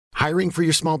Hiring for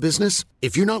your small business?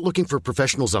 If you're not looking for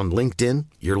professionals on LinkedIn,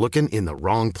 you're looking in the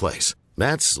wrong place.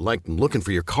 That's like looking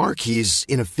for your car keys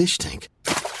in a fish tank.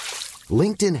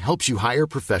 LinkedIn helps you hire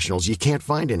professionals you can't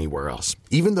find anywhere else,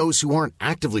 even those who aren't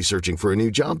actively searching for a new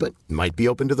job but might be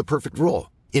open to the perfect role.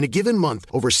 In a given month,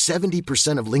 over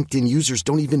 70% of LinkedIn users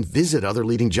don't even visit other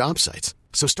leading job sites.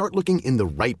 So start looking in the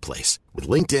right place. With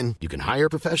LinkedIn, you can hire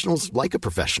professionals like a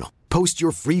professional. Post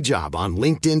your free job on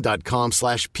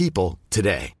linkedin.com/people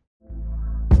today.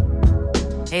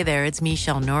 Hey there, it's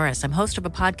Michelle Norris. I'm host of a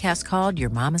podcast called Your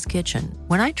Mama's Kitchen.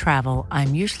 When I travel,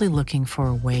 I'm usually looking for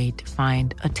a way to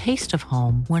find a taste of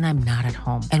home when I'm not at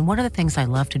home. And one of the things I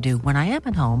love to do when I am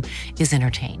at home is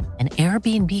entertain. And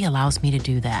Airbnb allows me to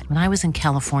do that. When I was in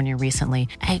California recently,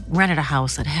 I rented a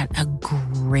house that had a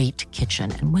great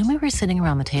kitchen. And when we were sitting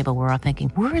around the table, we're all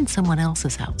thinking, we're in someone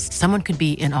else's house. Someone could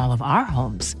be in all of our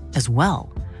homes as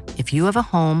well. If you have a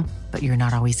home, but you're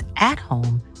not always at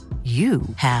home, you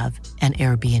have an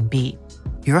Airbnb.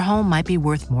 Your home might be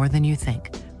worth more than you think.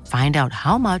 Find out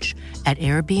how much at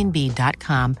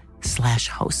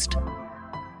airbnb.com/host.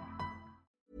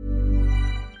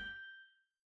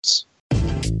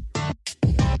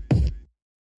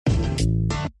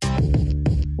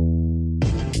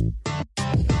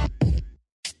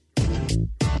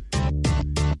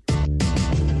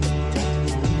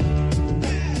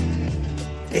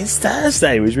 It's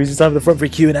Thursday, which means it's time for the Front Free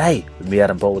Q&A with me,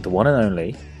 Adam Bolt, with the one and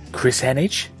only Chris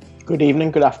Henage. Good evening,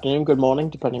 good afternoon, good morning,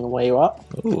 depending on where you are.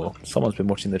 Ooh, someone's been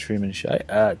watching The Truman Show.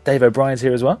 Dave O'Brien's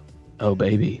here as well. Oh,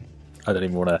 baby. I don't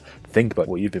even want to think about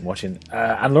what you've been watching.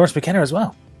 And Lawrence McKenna as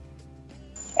well.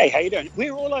 Hey, how you doing?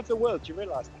 We're all over the world, do you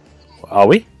realise that? Are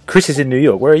we? Chris is in New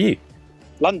York. Where are you?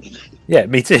 London. Yeah,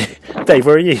 me too. Dave,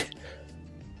 where are you?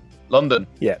 London.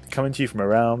 Yeah, coming to you from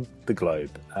around the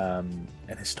globe. An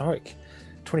historic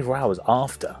 24 hours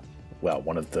after, well,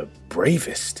 one of the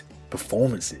bravest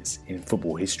performances in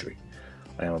football history.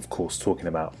 I am, of course, talking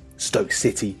about Stoke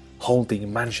City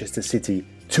holding Manchester City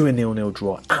to a 0-0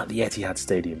 draw at the Etihad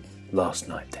Stadium last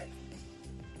night, Dave.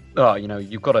 Oh, you know,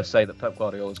 you've got to say that Pep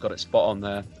Guardiola's got it spot on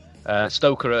there.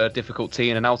 Stoke are a difficult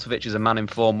team, and Arnautovic is a man in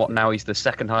form. What now? He's the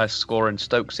second highest scorer in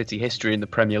Stoke City history in the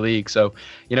Premier League. So,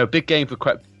 you know, big game for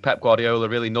Pep Guardiola,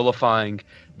 really nullifying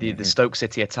the Stoke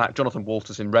City attack. Jonathan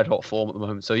Walters in red hot form at the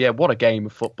moment. So, yeah, what a game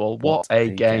of football. What a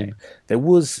game. There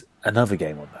was another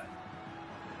game on that.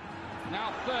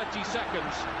 Now 30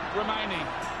 seconds remaining.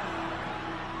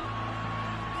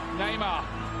 Neymar.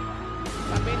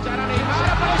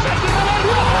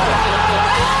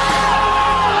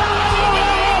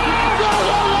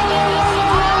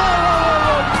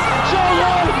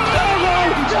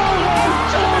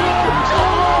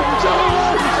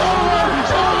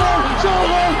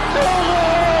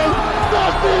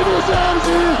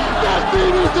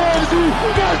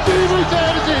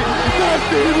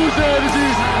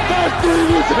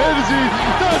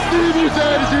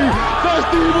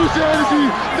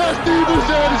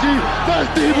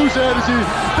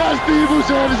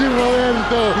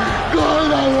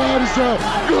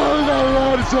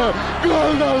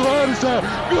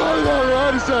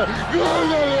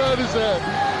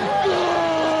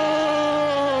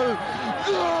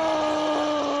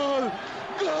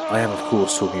 I am, of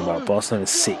course, talking about Barcelona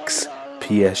 6,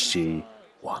 PSG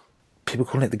 1. People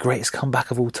calling it the greatest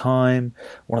comeback of all time,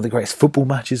 one of the greatest football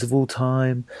matches of all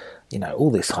time. You know,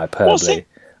 all this hyperbole.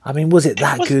 I mean, was it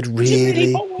that good,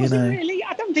 really? Really?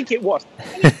 I don't think it was. I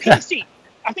mean, PSG.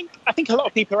 I think a lot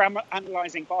of people are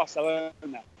analysing Barcelona.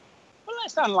 Well,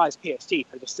 let's analyse PSG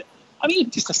for just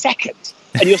a second,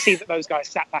 and you'll see that those guys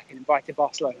sat back and invited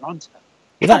Barcelona onto them.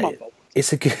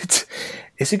 It's a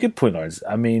good point, Lawrence.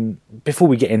 I mean, before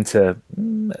we get into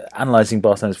analysing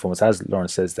Barcelona's performance, as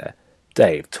Lawrence says there,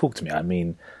 Dave, talk to me. I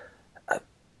mean,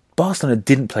 Barcelona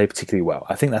didn't play particularly well.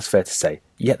 I think that's fair to say.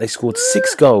 Yet they scored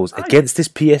 6 goals against this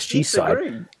PSG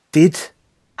side. Did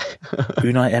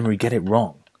Unai Emery get it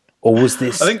wrong? Or was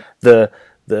this the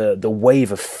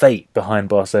wave of fate behind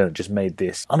Barcelona that just made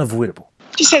this unavoidable?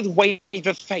 You said wave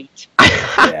of fate.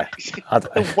 Yeah.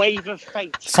 The wave of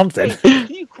fate. Something. Can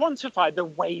you quantify the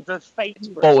wave of fate?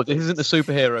 Oh, this isn't the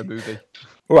superhero movie.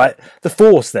 Right. The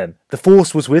Force, then. The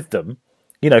Force was with them,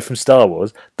 you know, from Star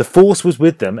Wars. The Force was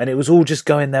with them, and it was all just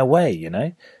going their way, you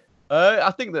know?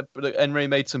 I think that Emery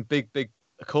made some big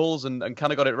calls and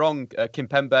kind of got it wrong.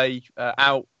 Kimpembe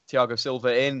out, Thiago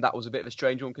Silva in. That was a bit of a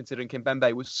strange one, considering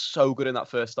Kimpembe was so good in that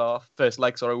first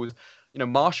leg. Was, you know,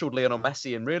 marshalled Lionel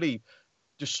Messi and really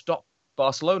just stopped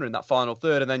Barcelona in that final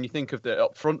third. And then you think of the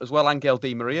up front as well, Angel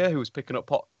Di Maria, who was picking up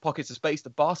pockets of space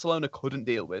that Barcelona couldn't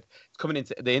deal with. It's coming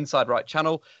into the inside right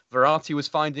channel. Verratti was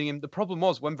finding him. The problem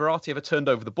was when Verratti ever turned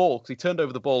over the ball, because he turned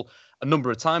over the ball a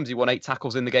number of times. He won 8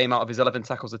 tackles in the game out of his 11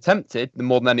 tackles attempted,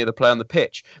 more than any other player on the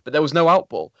pitch. But there was no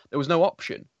outball. There was no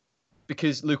option.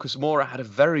 Because Lucas Moura had a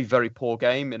very, very poor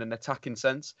game in an attacking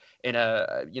sense, in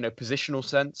a positional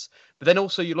sense. But then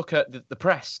also you look at the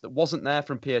press that wasn't there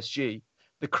from PSG.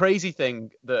 The crazy thing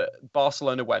that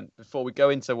Barcelona went, before we go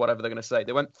into whatever they're going to say,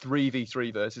 they went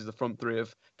 3v3 versus the front three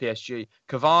of PSG.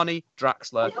 Cavani,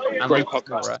 Draxler, and Lucas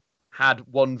Moura had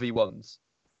 1v1s.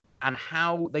 And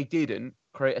how they didn't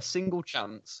create a single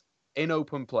chance in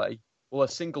open play, or a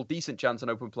single decent chance in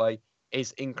open play,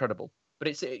 is incredible. But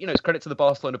it's credit to the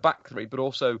Barcelona back three, but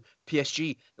also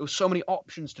PSG. There were so many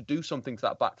options to do something to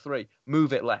that back three.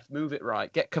 Move it left, move it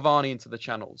right, get Cavani into the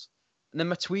channels. And then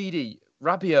Matuidi,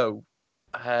 Rabiot,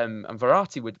 and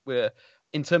Verratti were,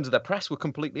 in terms of their press, were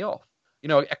completely off.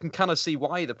 I can kind of see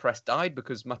why the press died,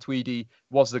 because Matuidi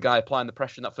was the guy applying the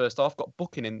pressure in that first half, got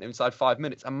booking in inside 5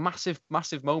 minutes. A massive,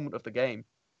 massive moment of the game.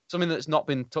 Something that's not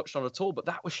been touched on at all, but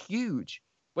that was huge.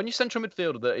 When your central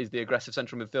midfielder that is the aggressive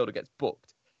central midfielder gets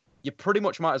booked, you pretty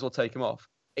much might as well take him off.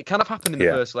 It kind of happened in the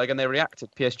first leg, and they reacted.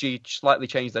 PSG slightly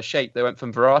changed their shape. They went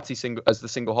from Verratti as the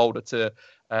single holder to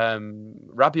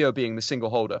Rabiot being the single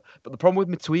holder. But the problem with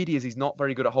Matuidi is he's not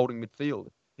very good at holding midfield.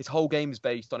 His whole game is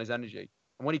based on his energy.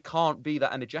 And when he can't be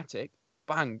that energetic,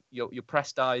 bang, your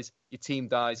press dies, your team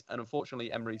dies, and unfortunately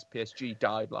Emery's PSG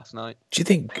died last night. Do you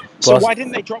think... So why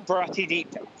didn't they drop Verratti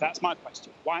deep? That's my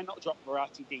question. Why not drop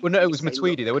Verratti deep? Well, no, it was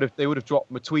Matuidi. They would have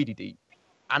dropped Matuidi deep.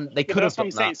 And they could have done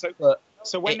that.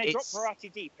 So when they dropped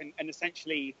Verratti deep, and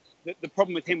essentially the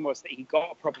problem with him was that he got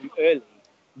a problem early,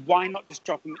 why not just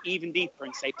drop him even deeper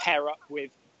and say pair up with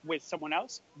someone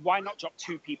else? Why not drop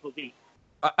 2 people deep?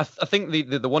 I think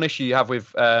the one issue you have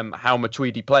with how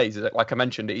Matuidi plays is that, like I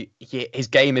mentioned, his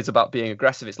game is about being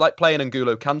aggressive. It's like playing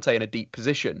N'Golo Kante in a deep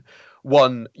position.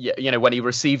 When he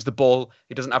receives the ball,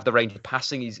 he doesn't have the range of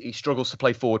passing. He struggles to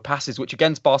play forward passes, which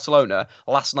against Barcelona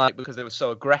last night, because they were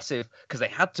so aggressive, because they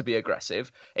had to be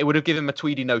aggressive, it would have given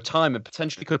Matuidi no time and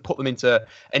potentially could have put them into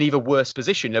an even worse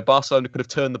position. Barcelona could have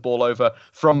turned the ball over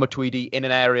from Matuidi in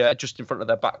an area just in front of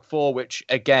their back four, which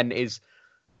again is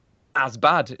as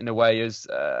bad in a way as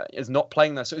not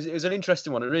playing there. So it was an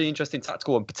interesting one, a really interesting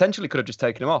tactical one. Potentially could have just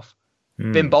taken him off,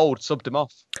 been bold, subbed him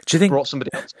off, brought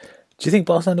somebody else. Do you think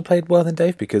Barcelona played well then,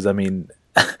 Dave? Because, I mean,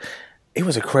 it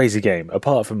was a crazy game.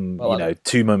 Apart from,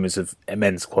 2 moments of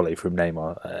immense quality from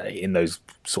Neymar in those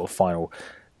sort of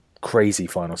crazy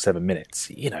final 7 minutes.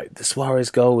 The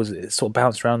Suarez goal was sort of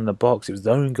bounced around in the box. It was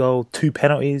the own goal, 2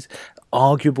 penalties,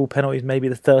 arguable penalties, maybe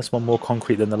the first one more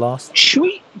concrete than the last. Should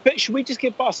we just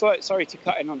give Barcelona, sorry to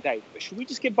cut in on Dave, but should we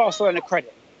just give Barcelona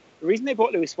credit? The reason they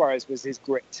bought Luis Suarez was his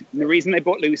grit. And the reason they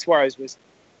bought Luis Suarez was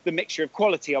the mixture of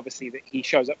quality, obviously, that he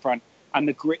shows up front, and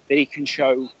the grit that he can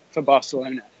show for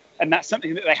Barcelona. And that's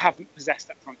something that they haven't possessed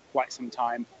up front for quite some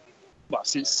time. Well,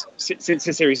 since a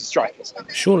series of strikers.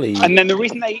 Surely. And then the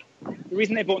reason they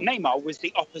bought Neymar was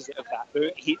the opposite of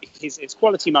that. His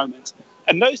quality moments.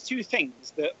 And those 2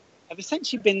 things that have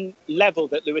essentially been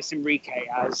levelled at Luis Enrique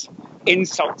as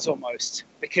insults almost,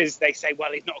 because they say,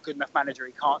 well, he's not a good enough manager,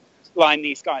 he can't line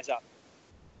these guys up.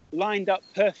 Lined up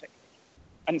perfectly.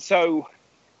 And so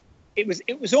it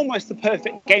was almost the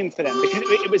perfect game for them, because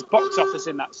it was box office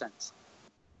in that sense.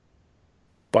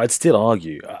 But I'd still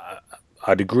argue,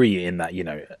 I'd agree in that,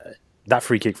 that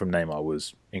free kick from Neymar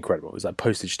was incredible. It was that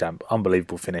postage stamp,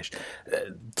 unbelievable finish.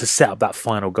 To set up that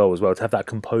final goal as well, to have that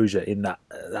composure in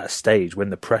that stage when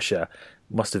the pressure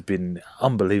must have been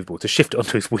unbelievable. To shift it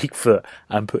onto his weak foot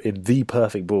and put in the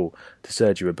perfect ball to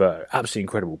Sergio Roberto, absolutely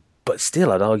incredible. But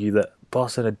still, I'd argue that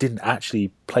Barcelona didn't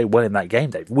actually play well in that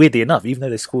game, Dave. Weirdly enough, even though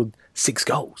they scored 6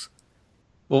 goals.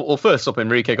 Well, first up,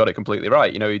 Enrique got it completely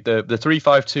right. The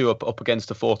 3-5-2 up against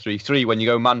the 4-3-3, when you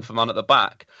go man for man at the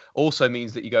back, also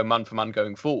means that you go man for man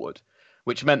going forward,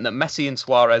 which meant that Messi and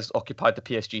Suarez occupied the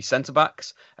PSG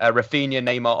centre-backs, Rafinha,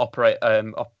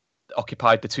 Neymar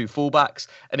occupied the 2 full-backs,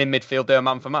 and in midfield they were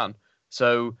man for man.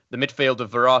 So the midfield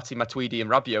of Verratti, Matuidi and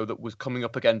Rabiot that was coming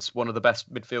up against one of the best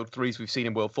midfield threes we've seen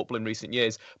in world football in recent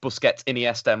years, Busquets,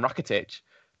 Iniesta and Rakitic,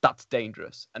 that's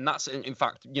dangerous. And that's, in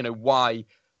fact, why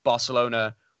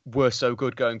Barcelona were so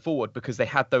good going forward, because they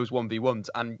had those 1v1s.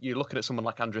 And you're looking at someone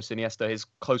like Andres Iniesta, his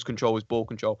close control, his ball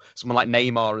control, someone like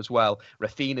Neymar as well.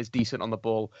 Rafinha's decent on the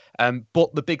ball.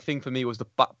 But the big thing for me was the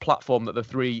platform that the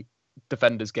 3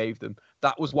 defenders gave them.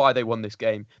 That was why they won this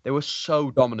game. They were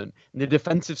so dominant. In the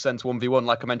defensive sense, 1v1,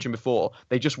 like I mentioned before,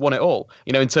 they just won it all.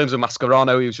 You know, in terms of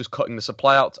Mascherano, he was just cutting the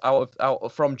supply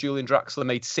out from Julian Draxler,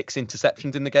 made 6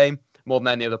 interceptions in the game, more than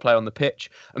any other player on the pitch.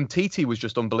 Titi was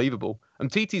just unbelievable.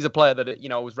 Titi's a player that, you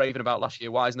know, I was raving about last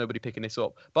year. Why is nobody picking this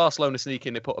up? Barcelona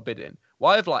sneaking, they put a bid in.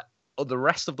 Why have, like, the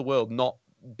rest of the world not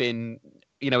been,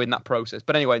 you know, in that process?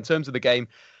 But anyway, in terms of the game,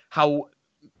 how,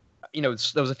 you know,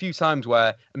 there was a few times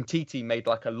where Titi made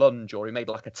like a lunge or he made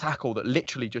like a tackle that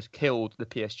literally just killed the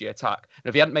PSG attack. And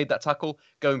if he hadn't made that tackle,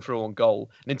 going through on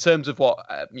goal. And in terms of what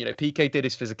you know, PK did,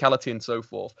 his physicality and so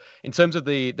forth. In terms of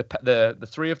the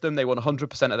three of them, they won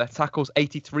 100% of their tackles,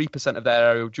 83% of their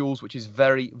aerial duels, which is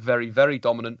very, very, very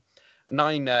dominant.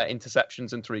 9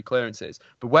 interceptions and 3 clearances.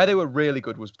 But where they were really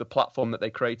good was the platform that they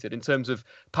created. In terms of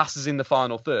passes in the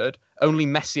final third, only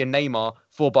Messi and Neymar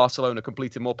for Barcelona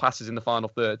completed more passes in the final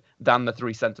third than the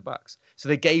 3 centre-backs. So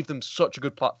they gave them such a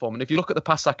good platform. And if you look at the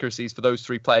pass accuracies for those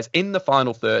 3 players in the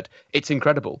final third, it's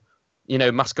incredible. You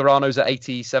know, Mascherano's at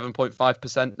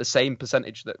 87.5%, the same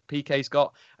percentage that PK's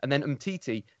got. And then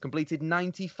Umtiti completed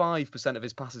 95% of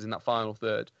his passes in that final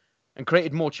third and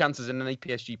created more chances than any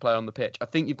PSG player on the pitch. I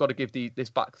think you've got to give this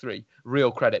back 3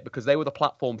 real credit because they were the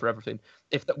platform for everything.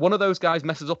 If one of those guys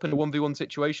messes up in a 1v1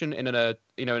 situation in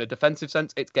a defensive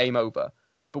sense, it's game over.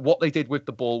 But what they did with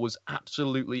the ball was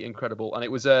absolutely incredible, and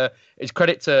it was it's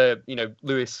credit to, you know,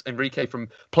 Luis Enrique from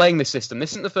playing this system.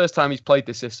 This isn't the first time he's played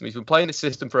this system. He's been playing this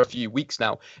system for a few weeks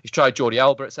now. He's tried Jordi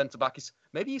Alba at centre back.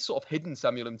 Maybe he's sort of hidden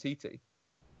Samuel Umtiti,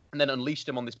 and then unleashed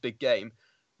him on this big game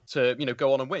to, you know,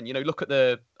 go on and win. You know, look at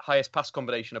the highest pass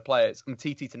combination of players,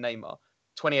 Umtiti to Neymar,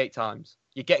 28 times.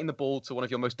 You're getting the ball to one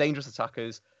of your most dangerous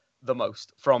attackers the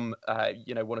most from,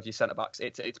 you know, one of your centre-backs.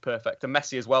 It's perfect. And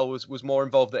Messi as well was more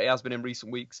involved than he has been in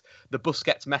recent weeks. The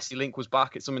Busquets-Messi link was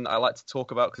back. It's something that I like to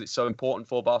talk about because it's so important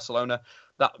for Barcelona.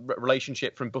 That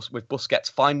relationship with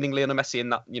Busquets finding Lionel Messi in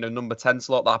that, you know, number 10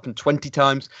 slot, that happened 20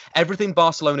 times. Everything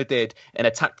Barcelona did in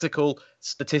a tactical,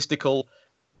 statistical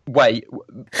way,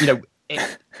 you know,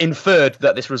 inferred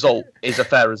that this result is a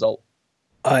fair result.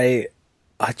 I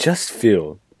just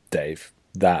feel, Dave,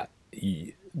 that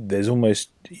there's almost,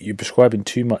 you're prescribing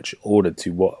too much order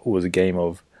to what was a game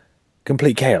of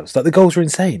complete chaos. Like, the goals were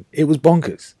insane. It was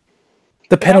bonkers.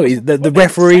 The penalties, the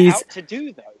referees. Out to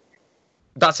do though.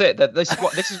 That's it. This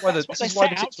is why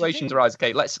the situations arise.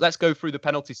 Okay, let's go through the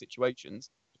penalty situations.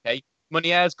 Okay,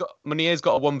 Meunier's got a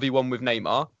 1v1 with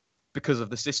Neymar because of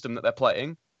the system that they're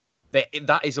playing.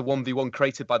 That is a 1v1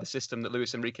 created by the system that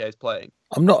Luis Enrique is playing.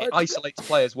 It isolates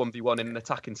players 1v1 in an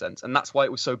attacking sense, and that's why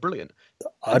it was so brilliant.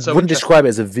 I wouldn't describe it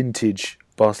as a vintage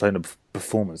Barcelona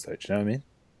performance, though. Do you know what I mean?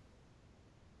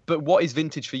 But what is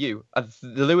vintage for you?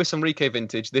 The Luis Enrique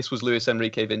vintage. This was Luis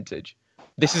Enrique vintage.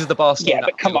 This is the Barcelona. Yeah,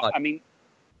 but come on. I mean,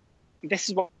 this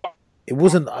is what. It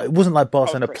wasn't like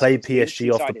Barcelona played PSG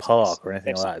off the park or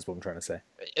anything like that. Is what I'm trying to say.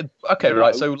 Okay,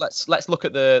 right. So let's look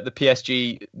at the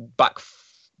PSG back.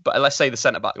 But let's say the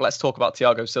centre-back. Let's talk about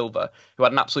Thiago Silva, who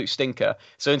had an absolute stinker.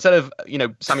 So instead of, you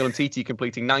know, Samuel Umtiti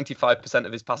completing 95%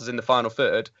 of his passes in the final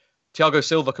third, Thiago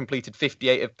Silva completed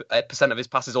 58% of his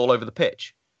passes all over the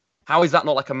pitch. How is that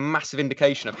not like a massive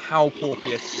indication of how poor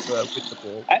PSG were with the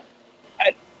ball?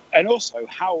 And also,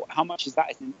 how much is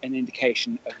that an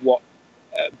indication of what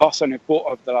Barcelona have bought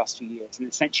over the last few years and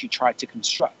essentially tried to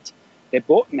construct? They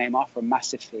bought Neymar for a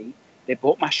massive fee. They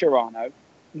bought Mascherano,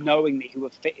 knowing that he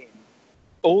would fit in.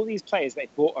 All these players they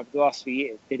bought over the last few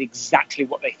years did exactly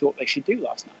what they thought they should do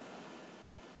last night.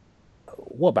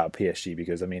 What about PSG?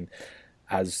 Because, I mean,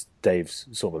 as Dave's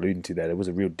sort of alluding to there was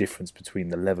a real difference between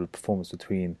the level of performance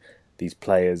between these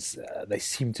players. They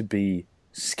seem to be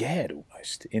scared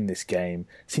almost in this game,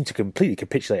 seem to completely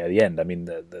capitulate at the end. I mean,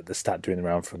 the stat doing the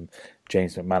round from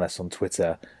James McManus on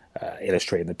Twitter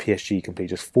illustrating that PSG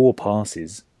completed just 4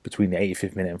 passes between the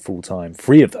 85th minute and full time.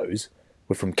 3 of those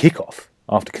were from kickoff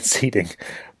after conceding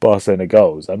Barcelona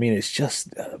goals. I mean, it's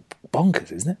just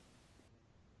bonkers, isn't it?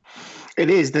 It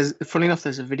is. Funny enough,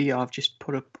 there's a video I've just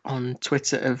put up on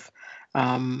Twitter of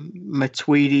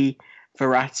Matuidi,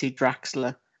 Verratti,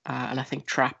 Draxler, and I think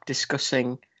Trapp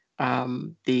discussing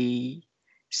the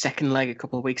second leg a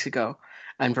couple of weeks ago.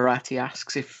 And Verratti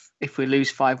asks if we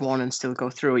lose 5-1 and still go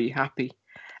through, are you happy?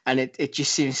 And it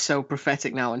just seems so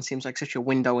prophetic now and seems like such a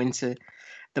window into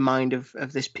the mind of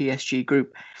this PSG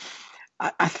group.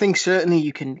 I think certainly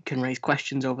you can raise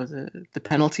questions over the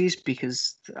penalties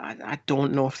because I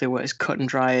don't know if they were as cut and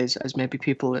dry as maybe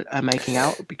people are making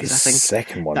out, because I think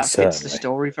second one that certainly fits the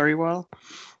story very well.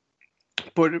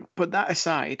 But that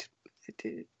aside,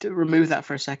 to remove that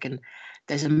for a second,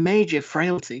 there's a major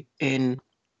frailty in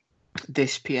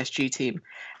this PSG team,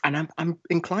 And I'm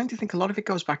inclined to think a lot of it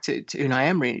goes back to Unai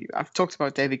Emery. I've talked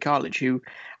about David Cartledge, who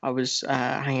I was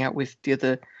hanging out with the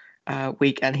other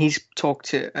week, and he's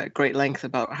talked at great length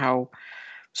about how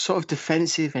sort of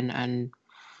defensive and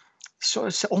sort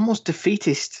of almost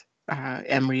defeatist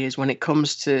Emery is when it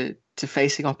comes to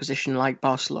facing opposition like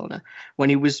Barcelona. When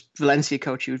he was Valencia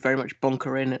coach, he would very much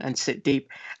bunker in and sit deep.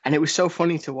 And it was so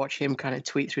funny to watch him kind of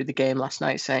tweet through the game last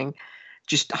night saying,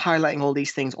 just highlighting all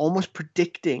these things, almost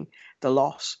predicting the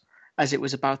loss as it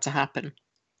was about to happen.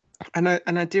 And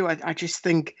I just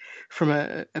think from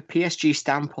a PSG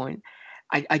standpoint,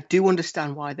 I do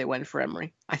understand why they went for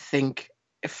Emery. I think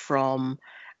from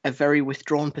a very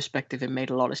withdrawn perspective, it made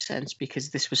a lot of sense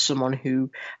because this was someone who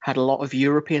had a lot of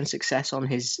European success on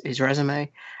his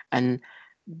resume, and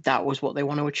that was what they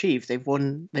want to achieve. They've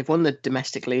won the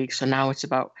domestic league, so now it's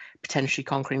about potentially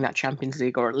conquering that Champions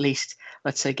League, or at least,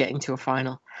 let's say, getting to a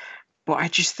final. But I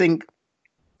just think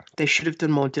they should have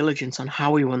done more diligence on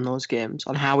how he won those games,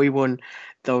 on how he won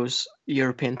those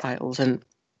European titles, and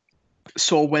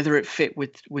saw whether it fit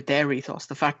with their ethos.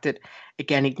 The fact that,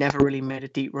 again, he'd never really made a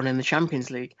deep run in the Champions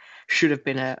League should have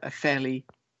been a fairly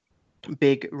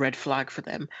big red flag for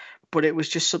them. But it was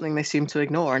just something they seemed to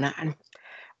ignore. And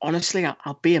honestly,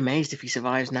 I'll be amazed if he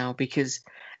survives now because,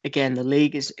 again, the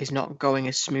league is not going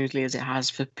as smoothly as it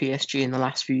has for PSG in the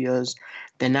last few years.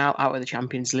 They're now out of the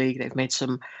Champions League. They've made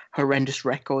some horrendous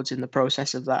records in the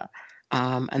process of that.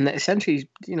 And essentially,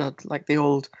 like the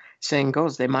old saying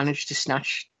goes, they managed to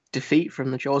snatch defeat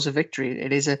from the jaws of victory.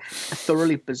 It is a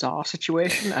thoroughly bizarre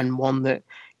situation, and one that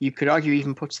you could argue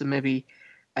even puts them maybe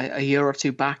a year or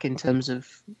two back in terms of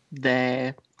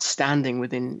their standing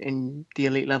in the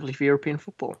elite level of European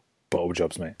football. Bottle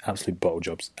jobs, mate. Absolute bottle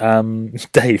jobs.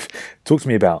 Dave, talk to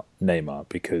me about Neymar,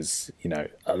 because,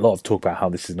 a lot of talk about how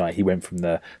this is night. He went from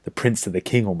the prince to the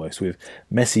king almost, with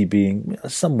Messi being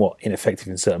somewhat ineffective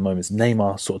in certain moments.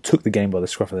 Neymar sort of took the game by the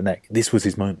scruff of the neck. This was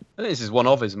his moment. I think this is one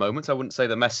of his moments. I wouldn't say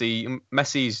that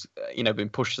Messi's, been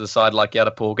pushed to the side like he had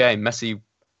a poor game. Messi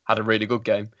had a really good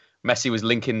game. Messi was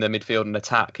linking the midfield and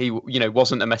attack. He,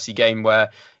 wasn't a Messi game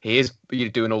where he is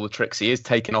doing all the tricks. He is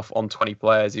taking off on 20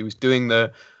 players. He was doing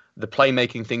the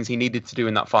playmaking things he needed to do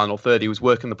in that final third. He was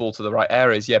working the ball to the right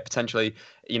areas. Yeah, potentially,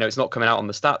 it's not coming out on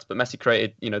the stats, but Messi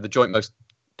created, the joint most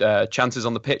chances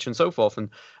on the pitch and so forth,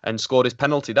 and scored his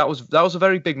penalty. That was a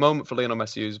very big moment for Lionel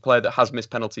Messi, who's a player that has missed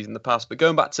penalties in the past. But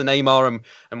going back to Neymar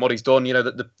and what he's done,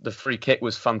 the free kick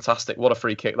was fantastic. What a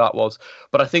free kick that was.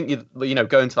 But I think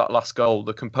going to that last goal,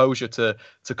 the composure to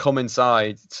come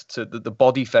inside, to the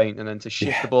body feint, and then to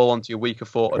shift the ball onto your weaker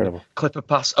foot. Incredible. And clip a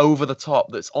pass over the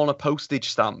top that's on a postage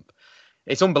stamp.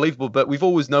 It's unbelievable. But we've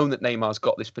always known that Neymar's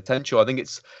got this potential. I think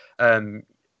it's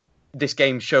this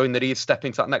game showing that he is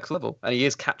stepping to that next level, and he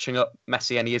is catching up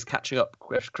Messi, and he is catching up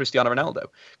Cristiano Ronaldo,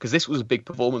 because this was a big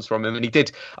performance from him.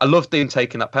 And I loved him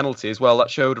taking that penalty as well. That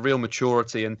showed real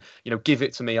maturity, and give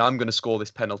it to me, I'm going to score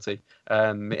this penalty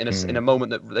in a moment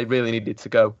that they really needed to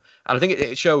go. And I think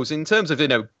it shows in terms of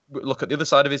look at the other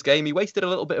side of his game. He wasted a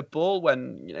little bit of ball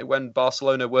when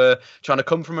Barcelona were trying to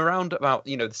come from around about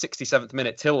the 67th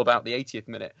minute till about the 80th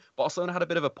minute. Barcelona had a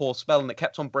bit of a poor spell, and it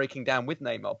kept on breaking down with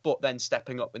Neymar, but then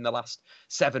stepping up in the last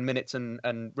 7 minutes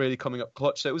and really coming up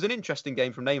clutch. So it was an interesting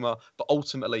game from Neymar, but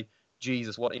ultimately,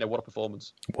 Jesus, what a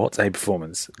performance! What a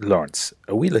performance, Lawrence.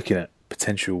 Are we looking at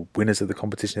potential winners of the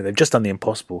competition? They've just done the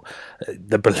impossible.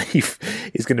 The belief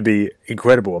is going to be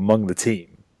incredible among the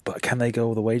team, but can they go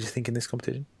all the way, do you think, in this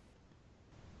competition?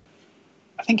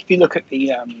 I think if you look at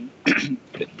the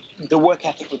the work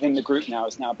ethic within the group now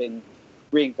has now been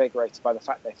reinvigorated by the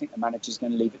fact that I think the manager's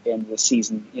going to leave at the end of the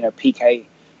season. Piqué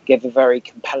gave a very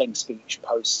compelling speech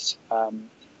post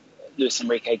Luis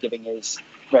Enrique giving his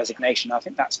resignation. I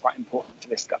think that's quite important for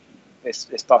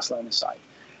this Barcelona side.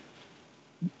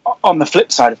 On the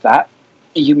flip side of that,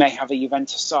 you may have a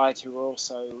Juventus side who are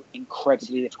also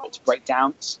incredibly difficult to break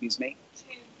down. Excuse me.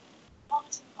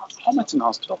 Homerton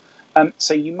Hospital.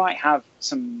 So you might have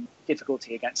some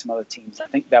difficulty against some other teams. I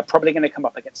think they're probably going to come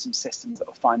up against some systems that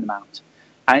will find them out.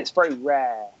 And it's very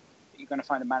rare that you're going to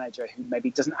find a manager who maybe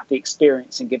doesn't have the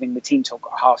experience in giving the team talk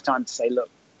at half time to say, look,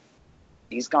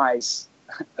 these guys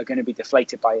are going to be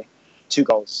deflated by 2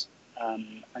 goals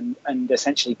and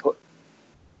essentially put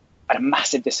at a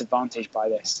massive disadvantage by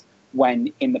this,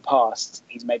 when in the past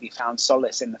he's maybe found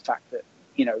solace in the fact that,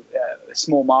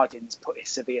 small margins put his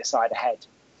Sevilla side ahead.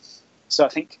 So I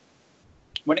think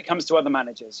when it comes to other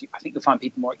managers, I think you'll find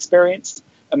people more experienced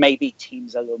and maybe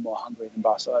teams a little more hungry than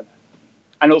Barcelona,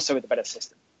 and also with a better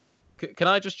system. Can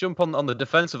I just jump on the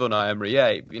defence of Unai Emery?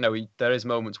 Yeah, there is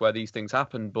moments where these things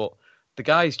happen, but The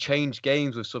guy's changed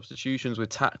games with substitutions, with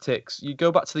tactics. You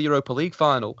go back to the Europa League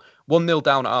final, 1-0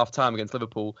 down at half-time against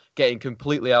Liverpool, getting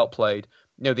completely outplayed.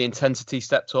 The intensity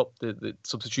stepped up, the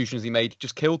substitutions he made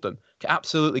just killed them.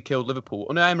 Absolutely killed Liverpool.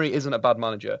 Unai Emery isn't a bad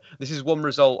manager. This is one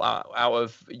result out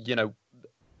of,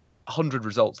 100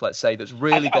 results, let's say, that's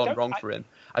really gone wrong for him.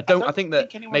 I think that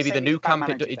maybe the new camp,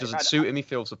 it doesn't suit him. He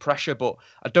feels the pressure, but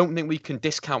I don't think we can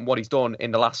discount what he's done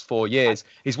in the last 4 years.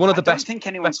 He's one of the best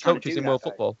coaches in world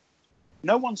football.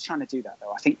 No one's trying to do that,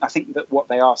 though. I think that what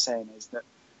they are saying is that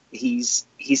he's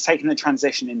taken the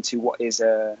transition into what is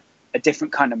a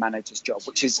different kind of manager's job,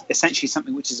 which is essentially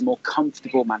something which is a more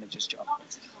comfortable manager's job,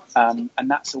 and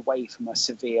that's away from a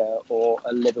Sevilla or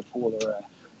a Liverpool or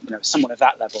someone of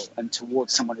that level, and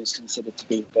towards someone who's considered to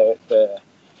be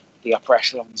the upper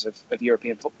echelons of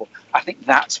European football. I think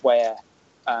that's where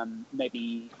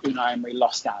maybe Unai Emery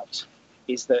lost out,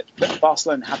 is that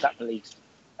Barcelona had that belief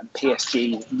and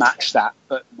PSG matched that,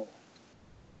 but more.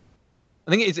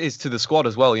 I think it's to the squad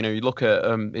as well. You look at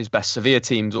his best Sevilla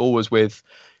teams, always with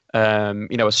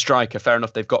a striker. Fair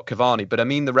enough, they've got Cavani, but I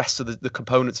mean the rest of the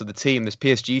components of the team. This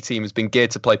PSG team has been geared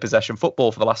to play possession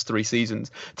football for the last 3 seasons.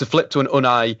 To flip to an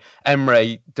Unai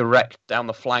Emery direct down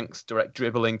the flanks, direct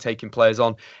dribbling, taking players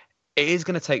on, it is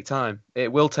going to take time.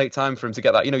 It will take time for him to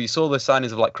get that. You saw the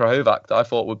signings of like Krahovac that I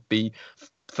thought would be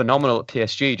phenomenal at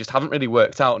PSG, just haven't really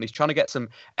worked out, and he's trying to get some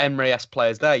Emery-esque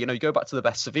players there. You go back to the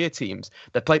best Sevilla teams,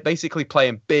 they're basically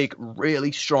playing big,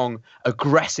 really strong,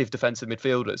 aggressive defensive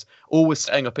midfielders, always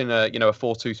setting up in a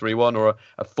 4-2-3-1 or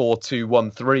a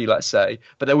 4-2-1-3, let's say,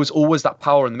 but there was always that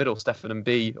power in the middle. Stefan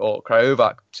B or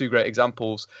Krahovac, 2 great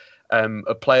examples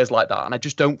of players like that, and I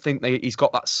just don't think he's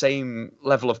got that same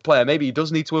level of player. Maybe he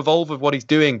does need to evolve with what he's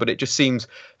doing, but it just seems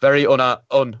very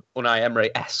Unai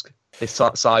Emery-esque, this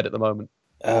side at the moment.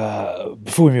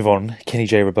 Before we move on, Kenny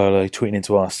J. Robolo tweeting in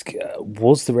to ask,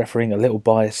 was the refereeing a little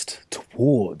biased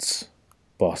towards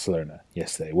Barcelona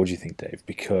yesterday? What do you think, Dave?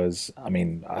 Because, I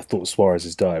thought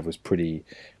Suarez's dive was pretty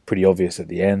obvious at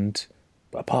the end.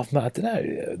 But apart from that, I don't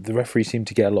know. The referee seemed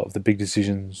to get a lot of the big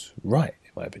decisions right,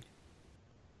 in my opinion.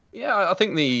 Yeah, I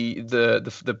think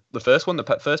the first one,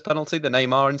 the first penalty, the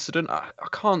Neymar incident, I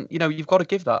can't, you've got to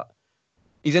give that.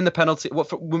 He's in the penalty.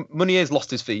 Meunier's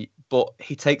lost his feet, but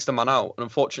he takes the man out, and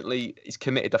unfortunately, he's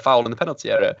committed a foul in the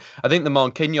penalty area. I think the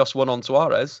Marquinhos one on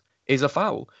Suarez is a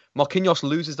foul. Marquinhos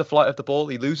loses the flight of the ball.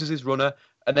 He loses his runner,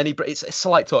 and then it's a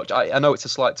slight touch. I know it's a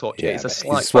slight touch. Yeah, it's a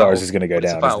slight Suarez foul, is going to go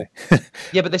down, isn't he?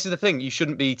 Yeah, but this is the thing. You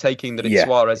shouldn't be taking that it's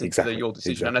Suarez into your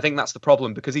decision. Exactly. And I think that's the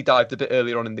problem, because he dived a bit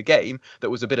earlier on in the game. That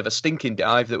was a bit of a stinking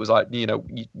dive. That was like,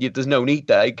 there's no need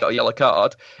there. You got a yellow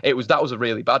card. That was a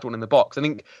really bad one in the box. I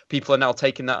think people are now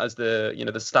taking that as the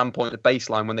standpoint, the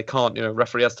baseline, when they can't.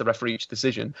 Referee has to referee each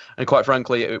decision. And quite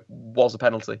frankly, it was a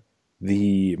penalty.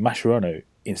 The Mascherano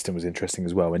incident was interesting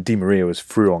as well. When Di Maria was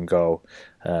through on goal,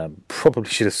 probably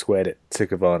should have squared it to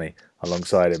Cavani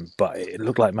alongside him, but it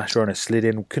looked like Mascherano slid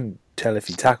in. Couldn't tell if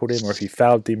he tackled him or if he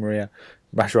fouled Di Maria.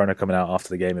 Mascherano coming out after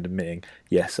the game and admitting,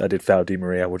 yes, I did foul Di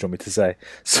Maria, what do you want me to say?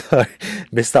 So,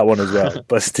 missed that one as well.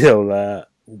 But still,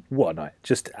 what a night.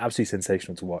 Just absolutely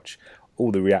sensational to watch.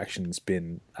 All the reactions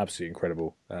been absolutely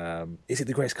incredible. Is it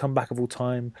the greatest comeback of all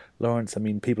time, Lawrence?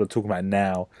 People are talking about it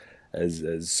now as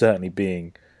certainly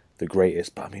being the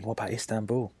greatest, but what about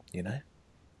Istanbul,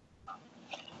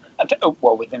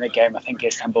 Well, within a game, I think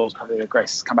Istanbul is probably the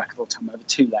greatest comeback of all time over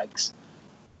 2 legs.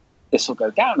 This will go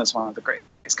down as one of the greatest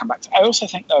comebacks. I also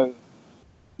think, though,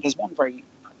 there's one very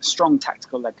strong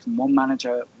tactical leg from one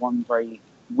manager, one very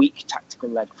weak tactical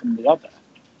leg from the other,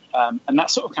 and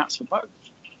that sort of counts for both.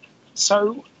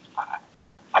 So,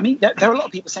 there are a lot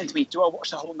of people saying to me, do I watch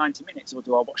the whole 90 minutes or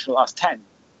do I watch the last 10?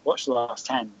 Watch the last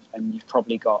 10 and you've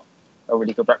probably got a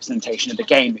really good representation of the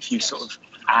game if you sort of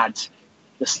add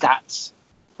the stats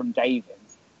from David.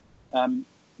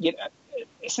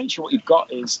 Essentially what you've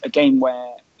got is a game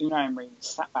where Unai Emery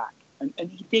sat back and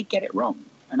he did get it wrong.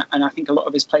 And I think a lot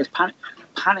of his players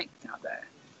panicked out there.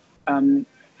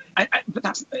 But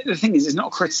that's the thing is, it's not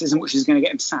a criticism which is going to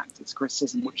get him sacked. It's a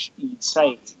criticism which you'd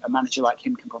say a manager like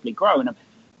him can probably grow, and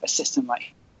a system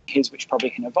like his which probably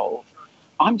can evolve.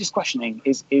 I'm just questioning,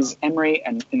 is Emery,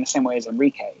 and in the same way as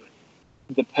Enrique,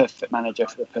 the perfect manager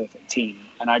for the perfect team?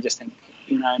 And I just think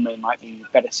Unai Emery might be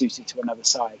better suited to another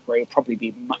side where he'll probably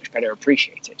be much better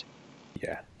appreciated.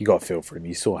 Yeah, you got a feel for him.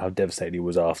 You saw how devastated he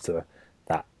was after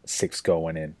that 6th goal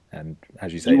went in, and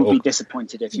as you say, you would be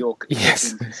disappointed if your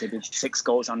team considered 6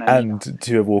 goals on any. And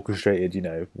to have orchestrated,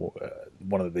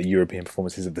 one of the European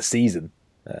performances of the season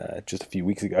just a few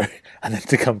weeks ago, and then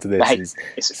to come to this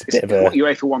it's a bit of what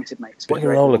UEFA wanted, mate. It's a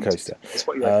roller coaster. It's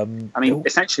what you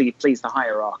essentially, you please the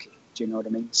hierarchy. Do you know what I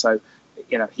mean? So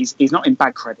he's not in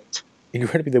bad credit.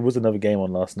 Incredibly, there was another game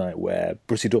on last night where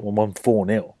Borussia Dortmund won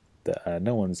 4-0 that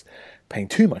no one's paying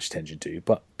too much attention to.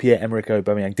 But Pierre-Emerick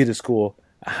Aubameyang did score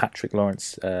a hat-trick,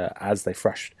 Lawrence, as they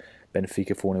thrashed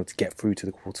Benfica 4-0 to get through to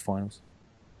the quarterfinals.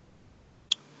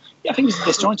 Yeah, I think it was a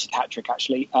disjointed hat-trick,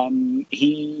 actually.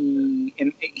 He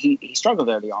struggled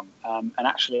early on, and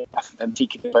actually I think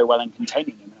Benfica did very well in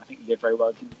containing him, and I think he did very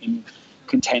well in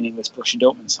containing this Borussia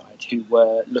Dortmund side, who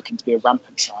were looking to be a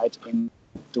rampant side in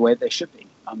the way they should be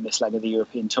on this leg of the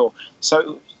European tour.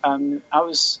 So I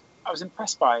was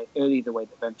impressed by early the way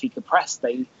that Benfica pressed.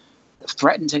 They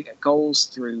threatened to get goals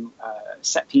through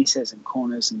set pieces and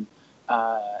corners, and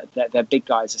their big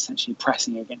guys essentially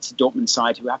pressing against the Dortmund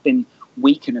side, who have been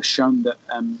weak and have shown that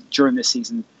during this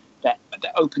season they're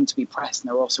open to be pressed, and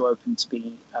they're also open to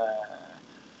be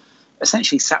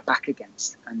essentially sat back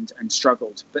against and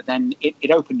struggled. But then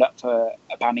it opened up for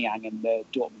Aubameyang and the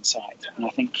Dortmund side, and I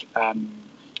think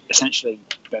essentially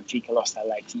Benfica lost their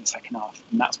legs in the second half,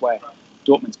 and that's where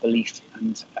Dortmund's belief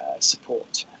and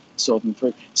support saw them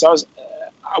through. So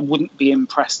I wouldn't be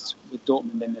impressed with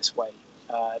Dortmund in this way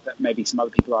that maybe some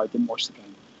other people are. I didn't watch the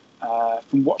game.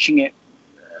 From watching it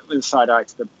with a side eye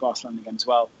to the Barcelona game as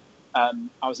well, I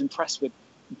was impressed with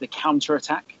the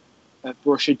counter-attack of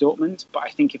Borussia Dortmund, but I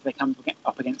think if they come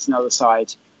up against another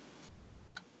side,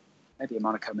 maybe a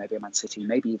Monaco, maybe a Man City,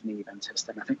 maybe even the Juventus,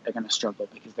 then I think they're going to struggle,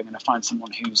 because they're going to find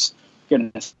someone who's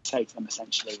going to say to them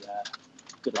essentially,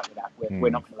 good luck with that, we're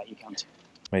not going to let you counter.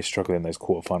 May struggle in those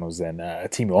quarterfinals then. A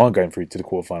team who aren't going through to the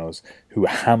quarterfinals, who were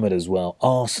hammered as well.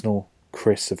 Arsenal,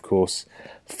 Chris, of course,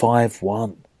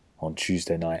 5-1 on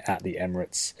Tuesday night at the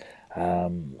Emirates. How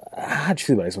do you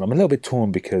feel about this one? I'm a little bit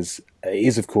torn because it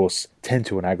is, of course,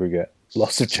 10-2 on aggregate.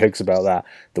 Lots of jokes about that.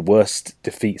 The worst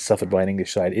defeat suffered by an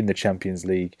English side in the Champions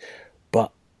League.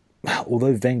 But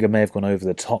although Wenger may have gone over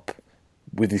the top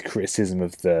with his criticism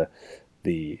of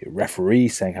the referee,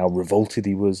 saying how revolted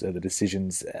he was at the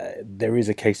decisions, there is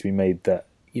a case to be made that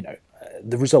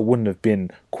the result wouldn't have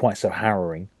been quite so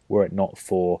harrowing were it not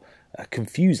for a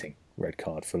confusing red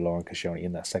card for Laurent Koscielny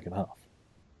in that second half.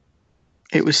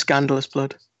 It was scandalous,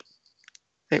 blood.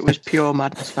 It was pure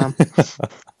madness, fam.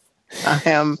 I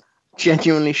am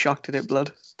genuinely shocked at it,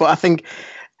 blood. But I think,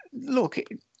 look,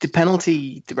 the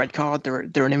penalty, the red card, they're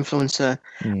an influencer.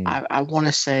 I want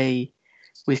to say,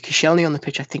 with Koscielny on the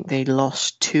pitch, I think they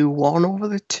lost 2-1 over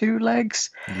the two legs.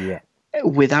 Yeah.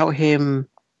 Without him,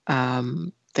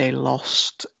 they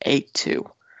lost 8-2.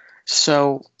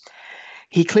 So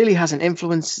he clearly has an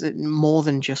influence more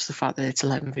than just the fact that it's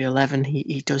 11v11.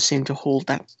 He does seem to hold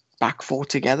that back four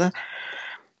together.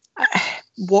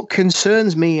 What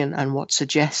concerns me and what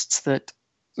suggests that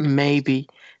maybe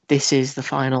this is the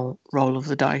final roll of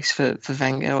the dice for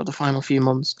Wenger, or the final few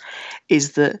months,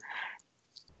 is that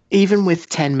even with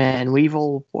 10 men, we've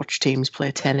all watched teams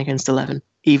play 10 against 11,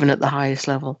 even at the highest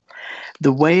level.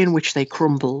 The way in which they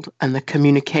crumbled and the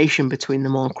communication between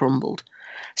them all crumbled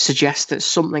suggests that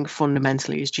something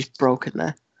fundamentally is just broken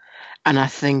there. And I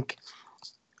think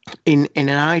in an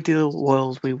ideal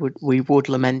world, we would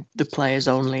lament the players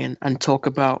only and talk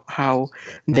about how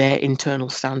their internal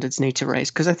standards need to raise,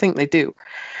 because I think they do.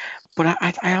 But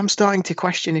I am starting to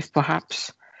question if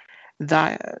perhaps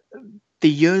that the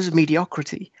years of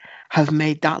mediocrity have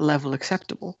made that level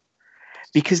acceptable.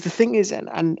 Because the thing is,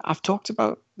 and I've talked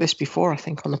about this before, I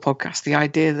think, on the podcast, the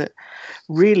idea that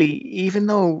really, even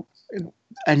though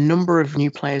a number of new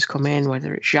players come in,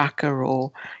 whether it's Xhaka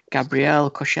or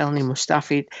Gabriel, Koscielny,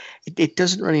 Mustafi, it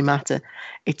doesn't really matter.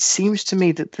 It seems to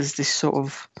me that there's this sort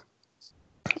of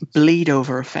bleed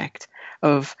over effect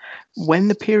of when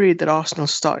the period that Arsenal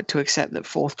started to accept that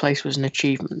fourth place was an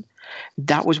achievement,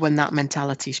 that was when that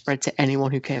mentality spread to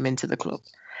anyone who came into the club.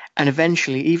 And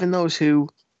eventually, even those who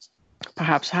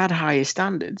perhaps had higher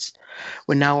standards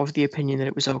were now of the opinion that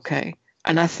it was okay.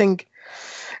 And I think,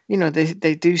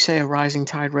 they do say a rising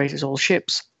tide raises all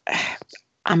ships.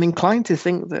 I'm inclined to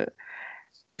think that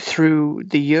through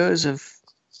the years of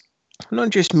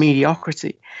not just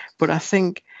mediocrity, but I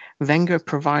think Wenger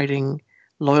providing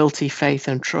loyalty, faith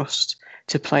and trust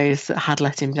to players that had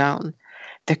let him down,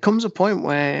 there comes a point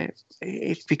where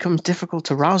it becomes difficult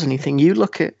to rouse anything. You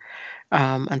look at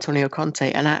Antonio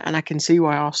Conte, and I can see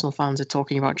why Arsenal fans are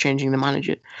talking about changing the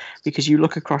manager, because you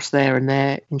look across there and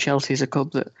they're in Chelsea as a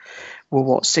club that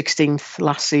were 16th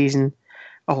last season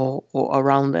or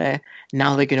around there.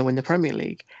 Now they're going to win the Premier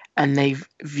League, and they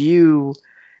view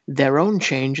their own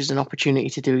change as an opportunity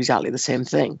to do exactly the same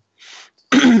thing.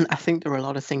 I think there are a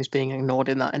lot of things being ignored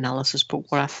in that analysis, but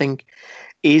what I think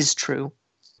is true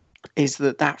is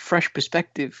that fresh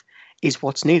perspective is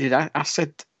what's needed. I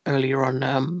said earlier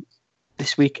on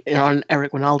this week on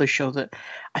Eric Ronaldo's show that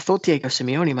I thought Diego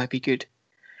Simeone might be good.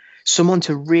 Someone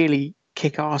to really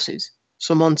kick arses,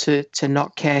 someone to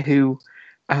not care who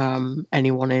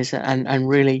anyone is, and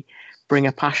really bring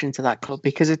a passion to that club,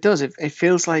 because it does. It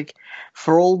feels like,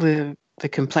 for all the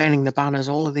complaining, the banners,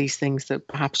 all of these things that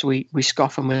perhaps we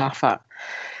scoff and we laugh at,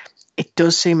 it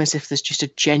does seem as if there's just a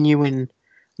genuine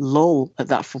lull at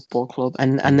that football club.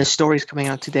 And there's stories coming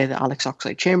out today that Alex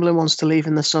Oxlade-Chamberlain wants to leave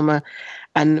in the summer.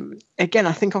 And again,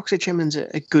 I think Oxlade-Chamberlain's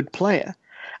a good player.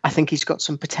 I think he's got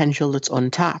some potential that's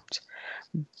untapped.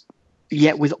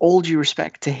 Yet, with all due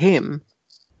respect to him,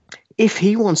 if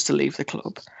he wants to leave the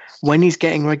club when he's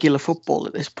getting regular football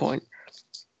at this point,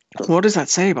 what does that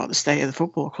say about the state of the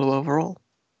football club overall?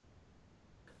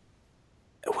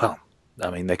 Well, I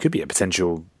mean, there could be a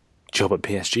potential job at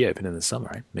PSG open in the summer,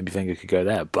 right? Maybe Wenger could go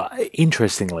there. But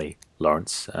interestingly,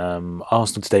 Lawrence,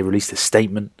 Arsenal today released a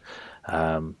statement.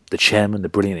 The chairman, the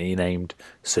brilliantly named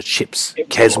Sir Chips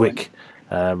Keswick,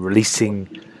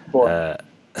 releasing a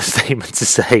statement to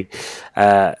say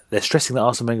they're stressing that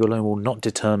Arsene Wenger alone will not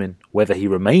determine whether he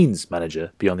remains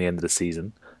manager beyond the end of the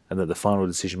season, and that the final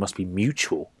decision must be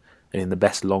mutual and in the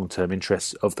best long-term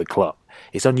interests of the club.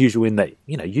 It's unusual in that,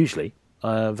 usually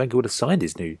Wenger would have signed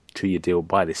his new 2-year deal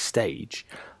by this stage.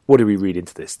 What do we read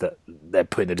into this? That they're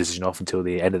putting the decision off until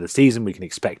the end of the season? We can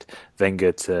expect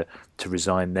Wenger to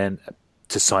resign then,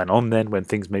 to sign on then when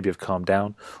things maybe have calmed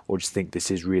down? Or just think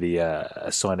this is really a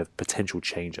sign of potential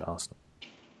change at Arsenal?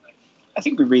 I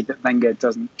think we read that Wenger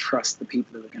doesn't trust the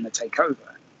people who are going to take over.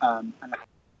 And I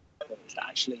think that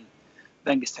actually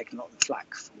Wenger's taken a lot of the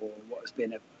flack for what has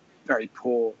been a very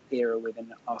poor era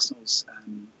within Arsenal's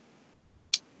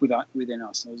within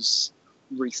Arsenal's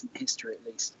recent history, at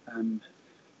least.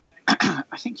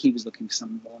 I think he was looking for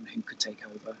someone who could take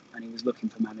over, and he was looking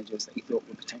for managers that he thought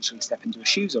would potentially step into his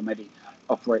shoes, or maybe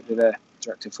operate with a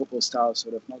director of football style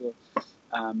sort of model.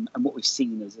 And what we've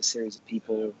seen is a series of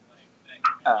people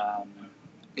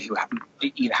who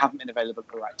either haven't been available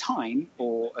at the right time,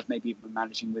 or have maybe been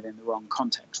managing within the wrong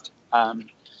context.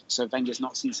 So Wenger's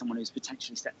not seen someone who's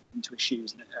potentially stepped into his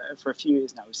shoes. And, for a few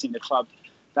years now, we've seen a club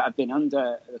that have been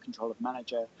under the control of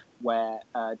manager where,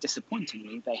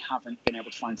 disappointingly, they haven't been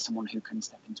able to find someone who can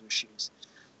step into his shoes.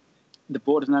 The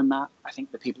board have known that. I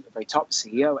think the people at the very top, the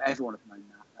CEO, everyone have known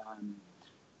that.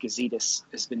 Gazidis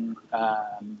has been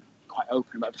quite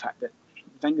open about the fact that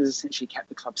Wenger's essentially kept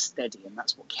the club steady, and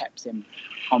that's what kept him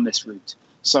on this route.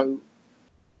 So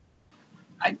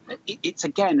it's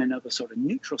again another sort of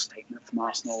neutral statement from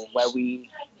Arsenal, where we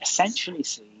essentially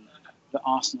see that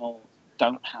Arsenal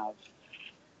don't have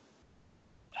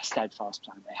a steadfast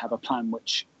plan. They have a plan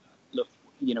which, look,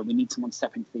 we need someone to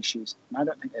step into these shoes. And I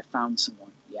don't think they've found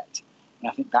someone yet.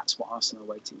 And I think that's what Arsenal are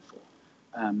waiting for.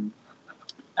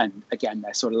 And again,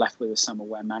 they're sort of left with a summer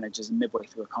where managers are midway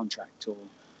through a contract or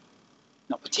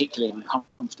not particularly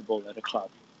uncomfortable at a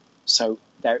club. So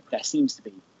there seems to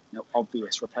be no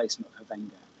obvious replacement for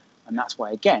Wenger. And that's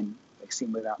why, again, they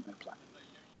seem without no plan.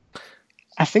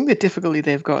 I think the difficulty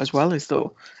they've got as well is,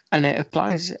 though, and it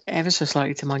applies ever so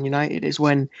slightly to Man United, is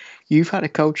when you've had a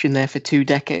coach in there for 2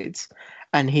 decades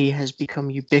and he has become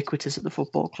ubiquitous at the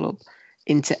football club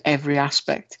into every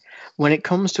aspect. When it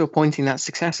comes to appointing that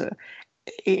successor,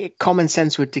 common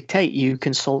sense would dictate you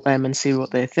consult them and see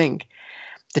what they think.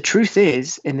 The truth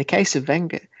is, in the case of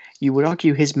Wenger, you would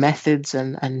argue his methods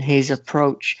and his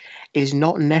approach is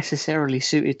not necessarily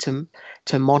suited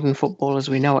to modern football as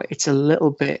we know it. It's a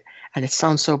little bit, and it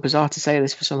sounds so bizarre to say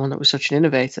this for someone that was such an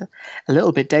innovator, a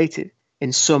little bit dated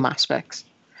in some aspects.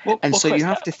 So Chris, you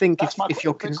have to think if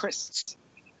you're... Chris,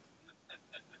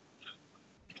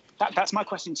 that's my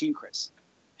question to you, Chris.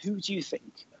 Who do you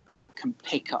think can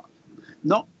pick up,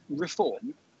 not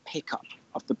reform, pick up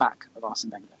off the back of Arsene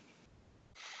Wenger?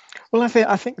 Well, I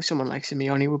think someone like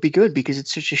Simeone would be good because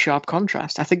it's such a sharp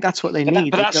contrast. I think that's what they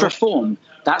need. But that's reform.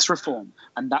 That's reform.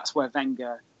 And that's where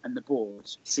Wenger and the board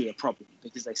see a problem,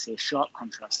 because they see a sharp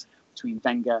contrast between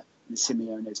Wenger and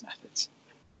Simeone's methods.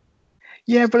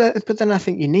 Yeah, but then I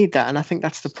think you need that. And I think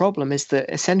that's the problem, is that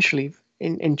essentially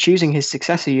in choosing his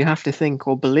successor, you have to think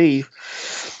or believe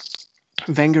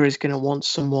Wenger is going to want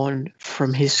someone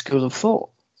from his school of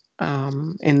thought.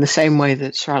 In the same way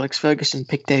that Sir Alex Ferguson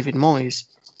picked David Moyes,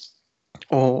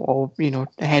 or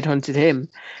headhunted him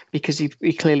because he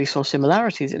clearly saw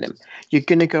similarities in him. You're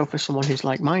going to go for someone who's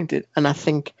like-minded. And I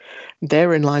think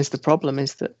therein lies the problem,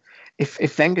 is that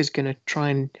if Wenger's going to try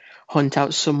and hunt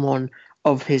out someone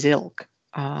of his ilk,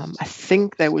 I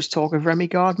think there was talk of Remy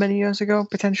Gard many years ago,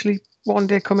 potentially one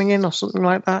day coming in or something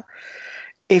like that.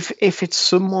 If it's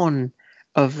someone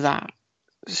of that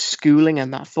schooling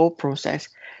and that thought process,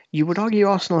 you would argue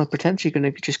Arsenal are potentially going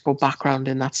to just go back round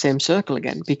in that same circle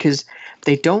again, because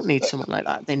they don't need someone like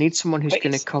that. They need someone who's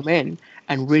going to come in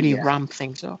and really ramp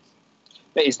things up.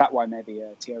 But is that why maybe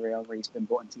Thierry Henry's been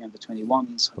brought into the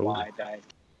under-21s? Why they're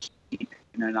keeping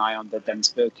an eye on the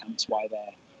Dennis Bergkamps? Why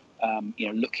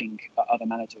they're looking at other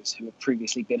managers who have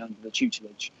previously been under the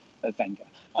tutelage of Wenger?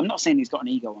 I'm not saying he's got an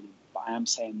ego on him, but I am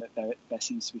saying that there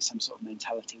seems to be some sort of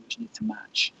mentality which needs to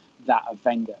match that of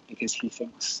Wenger, because he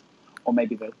thinks, or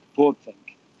maybe the board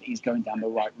think, he's going down the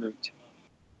right route.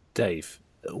 Dave,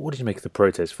 what did you make of the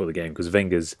protest for the game? Because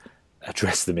Wenger's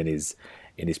addressed them in his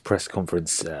press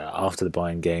conference after the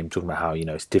Bayern game, talking about how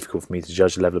it's difficult for me to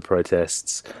judge the level of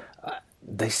protests.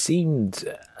 They seemed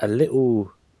a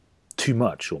little too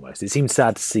much, almost. It seemed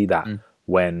sad to see that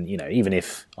when even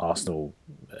if Arsenal,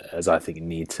 as I think,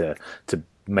 need to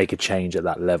make a change at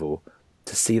that level,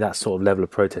 to see that sort of level of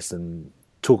protest and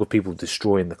talk of people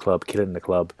destroying the club, killing the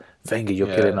club. Wenger, you're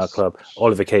killing our club.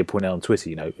 Oliver Kay pointed out on Twitter,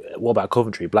 what about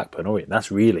Coventry, Blackburn, Orient? That's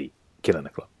really killing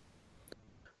the club.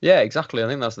 Yeah, exactly. I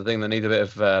think that's the thing. They need a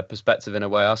bit of perspective in a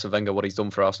way. Arsene Wenger, what he's done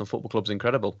for Arsenal Football Club is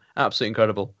incredible. Absolutely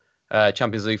incredible.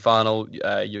 Champions League final,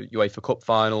 UEFA Cup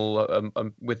final,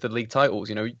 with the league titles.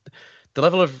 The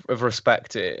level of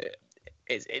respect,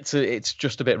 it's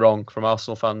just a bit wrong from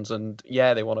Arsenal fans. And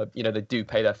yeah, they want to, they do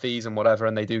pay their fees and whatever,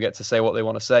 and they do get to say what they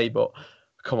want to say. But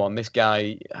come on, this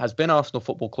guy has been Arsenal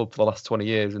Football Club for the last 20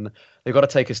 years, and they've got to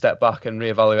take a step back and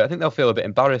reevaluate. I think they'll feel a bit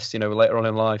embarrassed, later on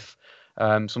in life.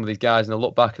 Some of these guys, and they'll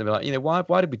look back and they'll be like,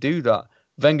 why did we do that?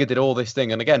 Wenger did all this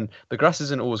thing, and again, the grass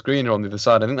isn't always greener on the other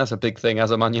side. I think that's a big thing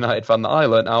as a Man United fan that I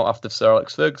learnt out after Sir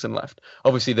Alex Ferguson left.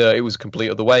 Obviously, it was complete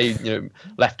other way.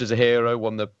 Left as a hero,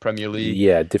 won the Premier League.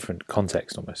 Yeah, different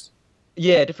context almost.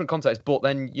 Yeah, different context. But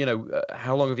then,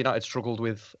 how long have United struggled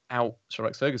without Sir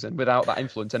Alex Ferguson, without that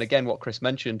influence? And again, what Chris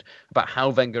mentioned about how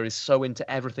Wenger is so into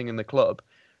everything in the club.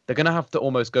 They're going to have to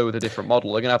almost go with a different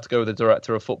model. They're going to have to go with a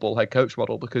director of football, head coach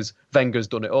model, because Wenger's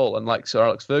done it all. And like Sir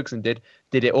Alex Ferguson did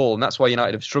it all. And that's why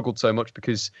United have struggled so much,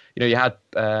 because, you had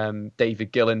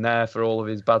David Gill in there for all of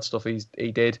his bad stuff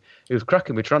he did. He was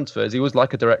cracking with transfers. He was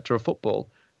like a director of football.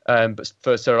 But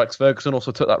first, Sir Alex Ferguson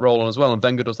also took that role on as well. And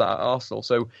Wenger does that at Arsenal.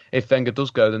 So if Wenger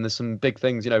does go, then there's some big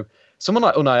things. Someone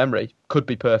like Unai Emery could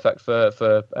be perfect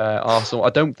for Arsenal. I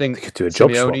don't think they could do a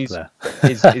job Simeone's swap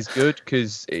there. is good,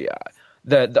 because...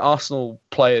 The Arsenal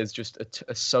players just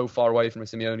are so far away from a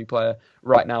Simeone player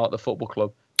right now at the football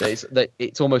club that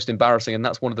it's almost embarrassing, and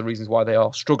that's one of the reasons why they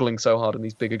are struggling so hard in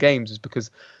these bigger games, is because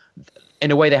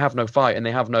in a way they have no fight and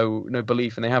they have no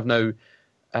belief and they have no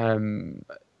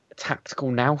tactical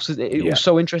nous. It was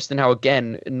so interesting how,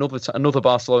 again, another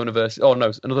Barcelona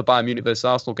another Bayern Munich versus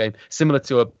Arsenal game, similar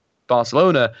to a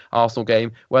Barcelona Arsenal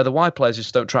game, where the wide players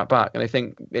just don't track back and they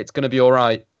think it's going to be all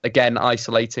right. Again,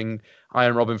 isolating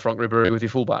Iron Robin, Frank Ribéry with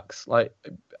your fullbacks. Like,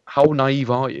 how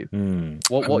naive are you?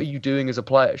 What are you doing as a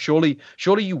player? Surely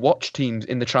you watch teams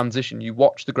in the transition. You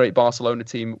watch the great Barcelona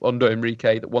team under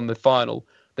Enrique that won the final.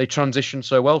 They transitioned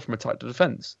so well from attack to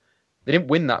defence. They didn't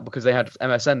win that because they had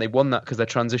MSN. They won that because their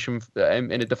transition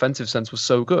in a defensive sense was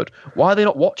so good. Why are they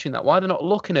not watching that? Why are they not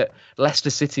looking at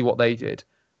Leicester City, what they did?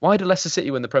 Why did Leicester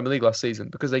City win the Premier League last season?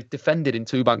 Because they defended in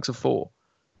 2 banks of 4.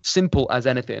 Simple as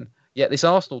anything. Yet this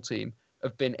Arsenal team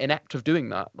have been inept of doing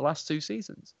that the last 2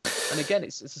 seasons. And again,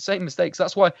 it's the same mistakes.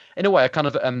 That's why, in a way, I kind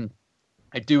of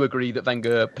I do agree that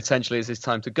Wenger potentially is his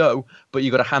time to go, but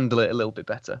you've got to handle it a little bit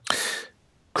better.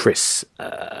 Chris,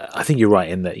 I think you're right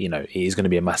in that, it is going to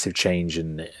be a massive change,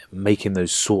 and making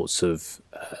those sorts of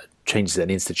changes at an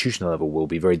institutional level will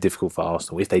be very difficult for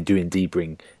Arsenal if they do indeed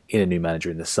bring in a new manager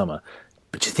in the summer.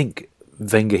 But do you think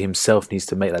Wenger himself needs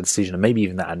to make that decision, and maybe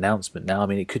even that announcement now? I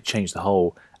mean, it could change the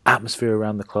whole atmosphere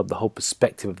around the club, the whole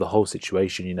perspective of the whole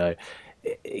situation.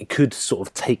 It could sort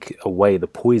of take away the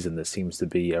poison that seems to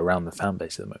be around the fan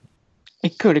base at the moment.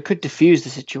 It could diffuse the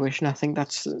situation. I think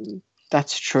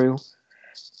that's true.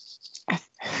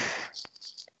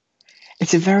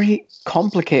 It's a very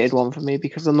complicated one for me,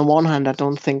 because on the one hand, I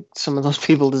don't think some of those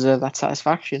people deserve that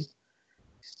satisfaction,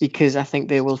 because I think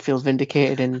they will feel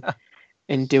vindicated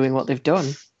in doing what they've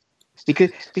done.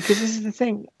 Because this is the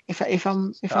thing. If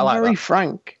I'm very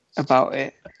frank about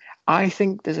it, I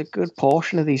think there's a good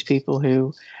portion of these people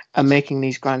who are making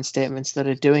these grand statements that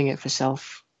are doing it for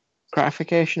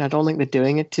self-gratification. I don't think they're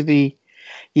doing it to be...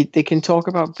 They can talk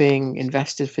about being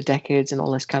invested for decades and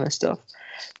all this kind of stuff,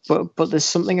 but there's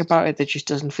something about it that just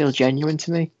doesn't feel genuine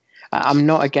to me. I'm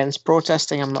not against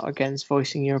protesting. I'm not against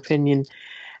voicing your opinion.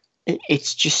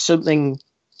 It's just something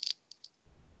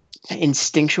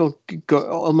instinctual,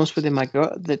 almost within my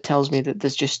gut, that tells me that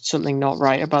there's just something not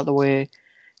right about the way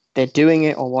they're doing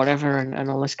it or whatever, and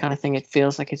all this kind of thing. It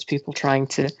feels like it's people trying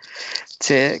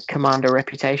to command a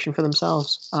reputation for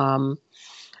themselves.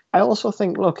 I also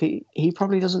think, look, he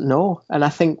probably doesn't know. And I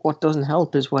think what doesn't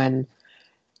help is when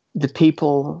the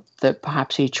people that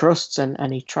perhaps he trusts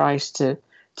and he tries to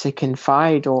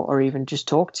confide or even just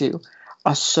talk to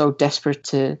are so desperate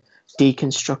to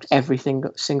deconstruct everything,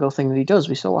 single thing that he does.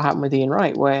 We saw what happened with Ian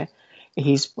Wright, where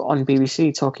he's on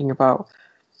BBC talking about,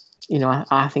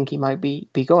 I think he might be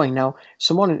going. Now,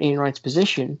 someone in Ian Wright's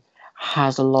position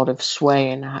has a lot of sway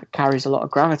and carries a lot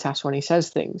of gravitas when he says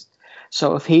things.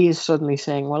 So if he is suddenly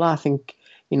saying, well, I think,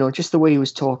 just the way he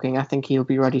was talking, I think he'll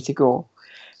be ready to go,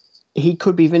 he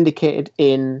could be vindicated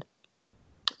in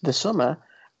the summer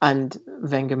and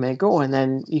Wenger may go, and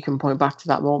then you can point back to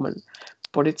that moment.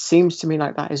 But it seems to me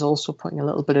like that is also putting a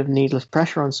little bit of needless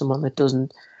pressure on someone that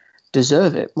doesn't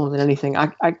deserve it more than anything.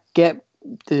 I get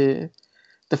the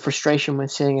frustration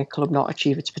with seeing a club not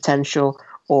achieve its potential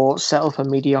or settle for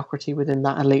mediocrity within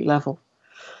that elite level.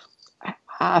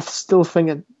 I still think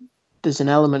that there's an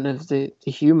element of the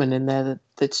human in there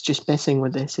that's just missing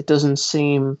with this. It doesn't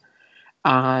seem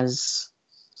as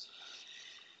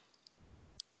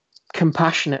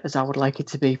compassionate as I would like it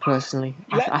to be personally.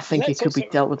 I think it could be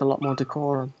dealt with a lot more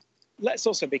decorum. Let's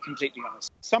also be completely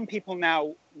honest. Some people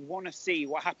now want to see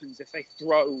what happens if they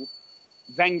throw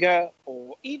Wenger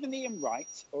or even Ian Wright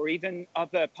or even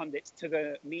other pundits to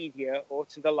the media or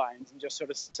to the Lions and just sort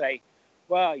of say,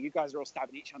 well, you guys are all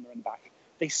stabbing each other in the back.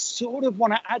 They sort of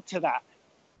want to add to that.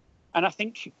 And I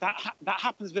think that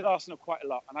happens with Arsenal quite a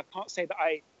lot. And I can't say that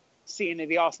I see any of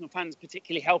the Arsenal fans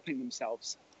particularly helping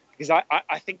themselves, because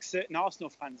I think certain Arsenal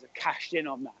fans have cashed in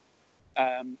on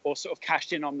that, or sort of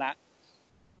cashed in on that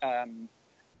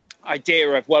idea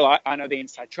of, well, I know the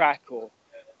inside track, or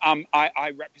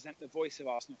I represent the voice of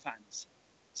Arsenal fans.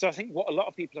 So I think what a lot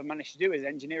of people have managed to do is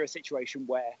engineer a situation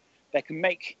where they can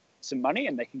make some money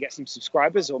and they can get some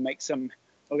subscribers or get some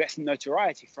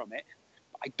notoriety from it.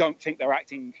 But I don't think they're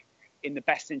acting in the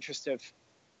best interest of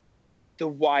the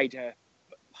wider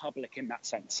public in that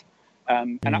sense.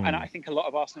 And I think a lot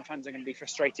of Arsenal fans are going to be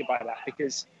frustrated by that,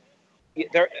 because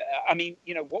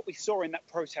what we saw in that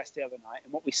protest the other night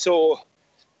and what we saw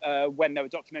when there were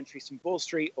documentaries from Wall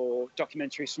Street or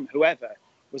documentaries from whoever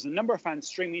was a number of fans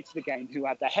streaming into the game who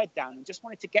had their head down and just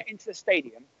wanted to get into the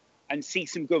stadium and see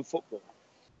some good football.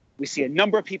 We see a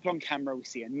number of people on camera. We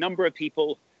see a number of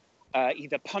people,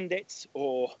 either pundits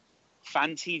or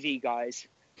fan TV guys,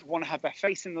 who want to have their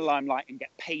face in the limelight and get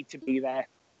paid to be there.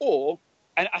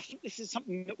 And I think this is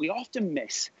something that we often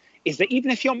miss, is that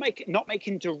even if you're not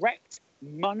making direct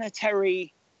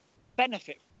monetary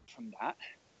benefit from that,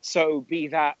 so be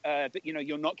that,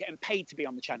 you're not getting paid to be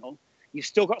on the channel, you've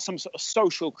still got some sort of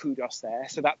social kudos there.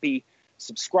 So that be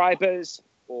subscribers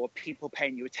or people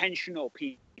paying you attention or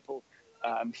people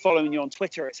following you on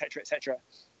Twitter, et cetera,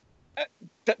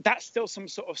 that's still some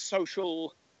sort of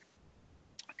social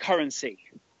currency.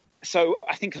 So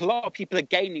I think a lot of people are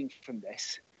gaining from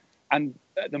this. And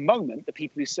at the moment, the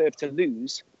people who serve to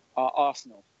lose are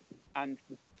Arsenal. And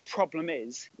the problem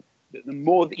is that the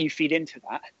more that you feed into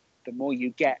that, the more you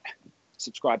get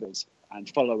subscribers and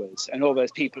followers and all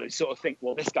those people who sort of think,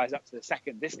 well, this guy's up to the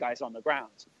second, this guy's on the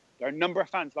ground. There are a number of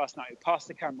fans last night who passed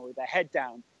the camera with their head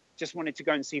down, just wanted to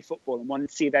go and see football and wanted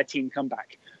to see their team come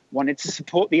back, wanted to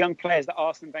support the young players that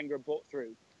Arsene Wenger brought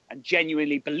through and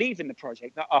genuinely believe in the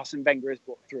project that Arsene Wenger has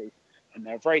brought through. And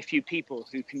there are very few people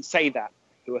who can say that,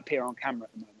 who appear on camera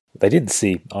at the moment. They didn't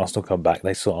see Arsenal come back.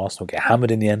 They saw Arsenal get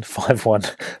hammered in the end,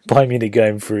 5-1, Bayern Munich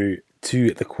going through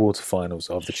to the quarterfinals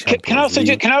of the Champions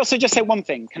League. Can I also just say one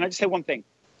thing? Go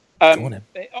on,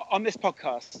 on this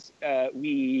podcast,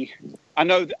 I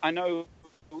know,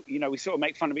 we sort of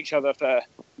make fun of each other for,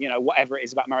 whatever it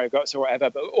is about Mario Götze or whatever,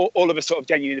 but all of us sort of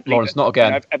genuinely believe Lawrence, not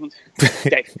again.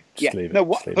 Dave, yeah.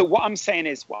 But what I'm saying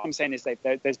is,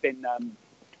 Dave, there's been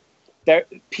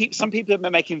some people have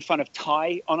been making fun of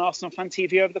Ty on Arsenal Fan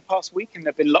TV over the past week, and there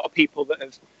have been a lot of people that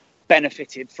have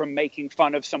benefited from making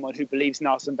fun of someone who believes in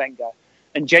Arsene Wenger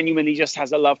and genuinely just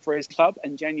has a love for his club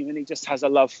and genuinely just has a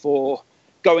love for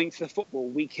going to the football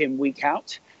week in, week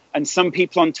out. And some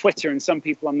people on Twitter and some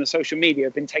people on the social media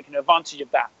have been taking advantage of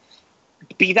that.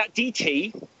 Be that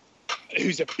DT,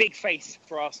 who's a big face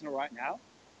for Arsenal right now,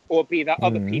 or be that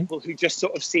other people who just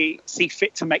sort of see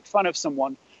fit to make fun of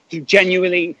someone who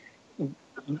genuinely,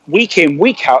 week in,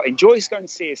 week out, enjoys going to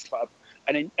see his club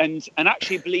and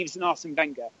actually believes in Arsene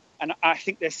Wenger. And I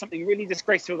think there's something really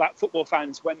disgraceful about football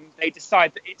fans when they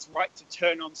decide that it's right to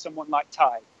turn on someone like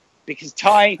Ty. Because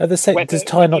Ty... does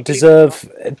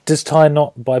Ty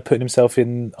not, by putting himself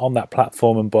in on that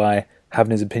platform and by having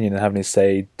his opinion and having his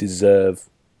say, deserve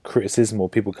criticism or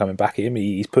people coming back at him.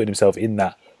 He's putting himself in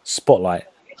that spotlight.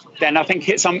 Then I think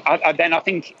it's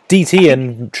DT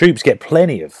and Troops get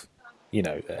plenty of,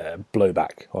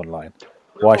 blowback online.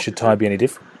 Why should Ty be any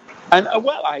different? And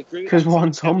I agree. Because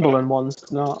one's humble and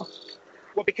one's not.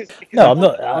 Well, because no, I'm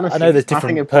not. Honestly, I know there's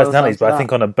different personalities, but I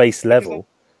think on a base level,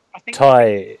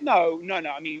 Ty. No.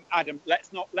 I mean, Adam,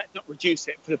 let's not reduce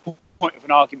it for the point of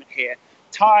an argument here.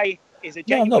 Ty is a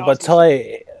genuine. No, I'm not. But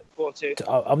Ty.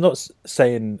 I'm not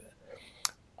saying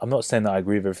that I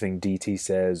agree with everything DT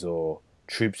says or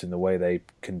Troops in the way they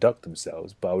conduct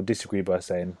themselves, but I would disagree by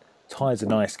saying Ty's a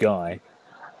nice guy.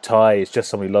 Ty is just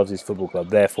someone who loves his football club,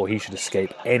 therefore he should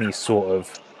escape any sort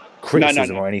of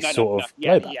criticism or any sort of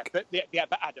blowback. But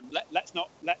Adam, let's not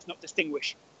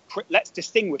distinguish. Let's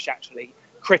distinguish actually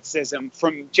criticism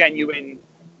from genuine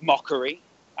mockery,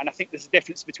 and I think there's a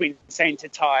difference between saying to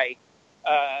Ty,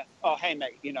 "Oh, hey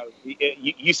mate,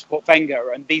 you support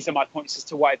Wenger, and these are my points as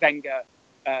to why Wenger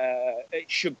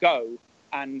should go,"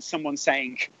 and someone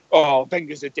saying, "Oh,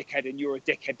 Wenger's a dickhead and you're a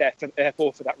dickhead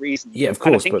therefore for that reason." Yeah, of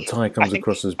course, but Ty comes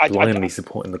across as blindly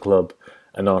supporting the club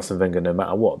and Arsene Wenger no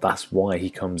matter what. That's why he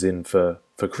comes in for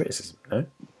criticism, no?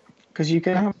 Because you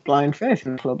can have blind faith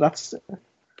in the club.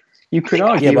 You could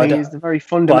argue he's the very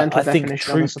fundamental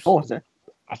definition of a supporter.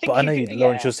 I know,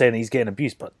 Lawrence, you're saying he's getting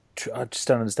abused, but I just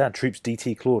don't understand. Troops,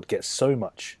 DT, Claude get so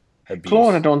much abuse.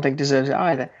 Claude, I don't think deserves it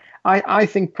either. I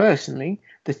think personally,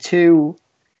 the two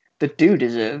that do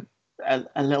deserve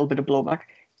a little bit of blowback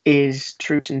is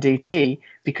Troops and DT,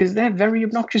 because they're very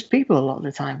obnoxious people a lot of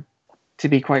the time, to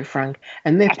be quite frank.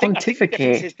 And they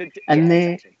pontificate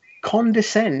they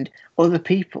condescend other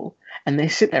people, and they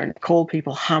sit there and call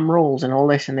people ham rolls and all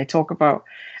this, and they talk about,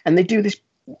 and they do this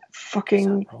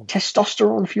fucking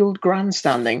testosterone-fueled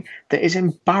grandstanding that is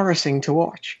embarrassing to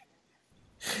watch.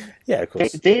 Yeah, of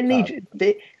course.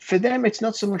 For them, it's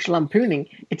not so much lampooning,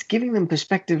 it's giving them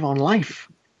perspective on life.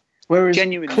 Whereas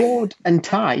Claude and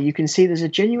Ty, you can see there's a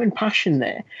genuine passion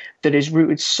there that is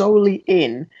rooted solely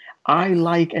in, I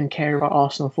like and care about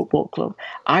Arsenal Football Club.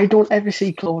 I don't ever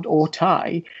see Claude or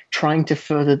Ty trying to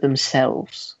further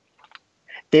themselves.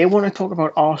 They want to talk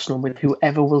about Arsenal with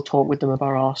whoever will talk with them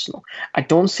about Arsenal. I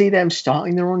don't see them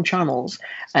starting their own channels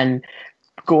and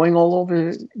going all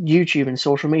over YouTube and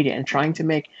social media and trying to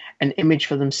make an image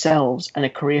for themselves and a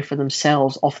career for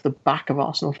themselves off the back of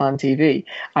Arsenal Fan TV.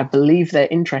 I believe their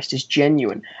interest is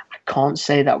genuine. I can't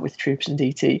say that with Troops and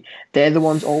DT. They're the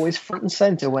ones always front and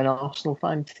centre when Arsenal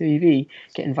Fan TV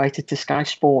get invited to Sky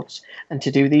Sports and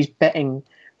to do these betting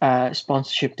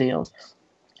sponsorship deals.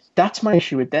 That's my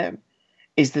issue with them,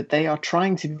 is that they are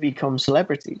trying to become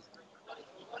celebrities.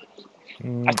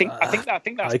 I think that's.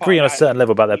 I agree on a certain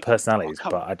level about their personalities,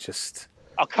 but I just.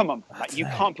 Oh, come on! You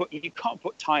can't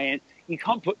put Ty and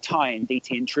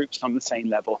DT and Troops on the same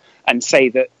level and say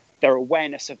that their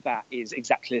awareness of that is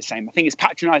exactly the same. I think it's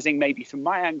patronising, maybe from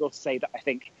my angle, to say that I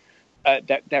think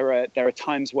that there are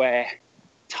times where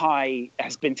Ty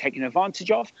has been taken advantage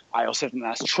of. I also think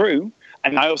that's true,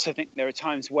 and I also think there are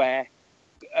times where.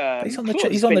 He's on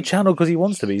the channel because he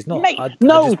wants to be. He's not. Mate,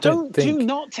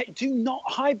 do not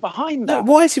hide behind that.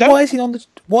 No, why is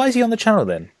he on the channel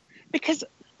then? Because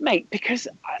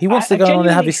he wants to go on and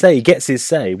have his say. He gets his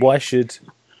say. Why should?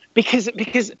 Because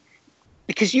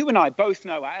you and I both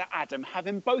know, Adam,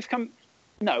 having both come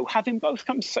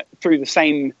through the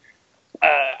same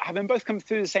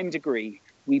degree,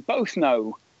 we both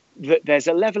know that there's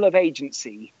a level of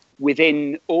agency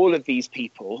within all of these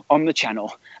people on the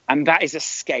channel, and that is a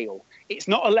scale. It's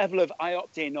not a level of I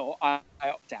opt in or I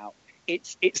opt out.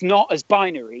 It's not as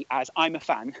binary as I'm a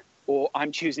fan or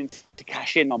I'm choosing to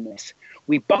cash in on this.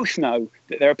 We both know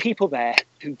that there are people there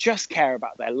who just care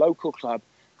about their local club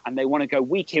and they want to go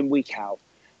week in, week out.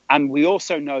 And we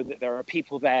also know that there are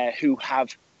people there who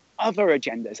have other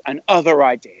agendas and other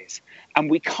ideas, and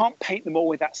we can't paint them all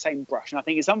with that same brush. And I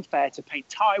think it's unfair to paint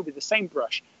Ty with the same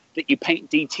brush that you paint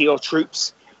DT or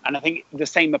Troops, and I think the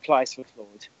same applies for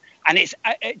Claude. And it's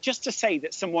just to say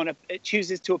that someone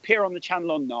chooses to appear on the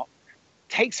channel or not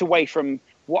takes away from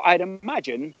what I'd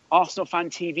imagine Arsenal Fan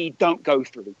TV don't go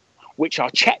through, which are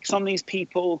checks on these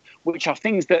people, which are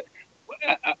things that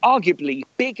arguably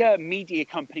bigger media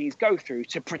companies go through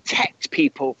to protect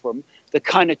people from the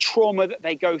kind of trauma that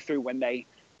they go through when they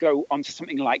go onto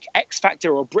something like X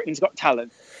Factor or Britain's Got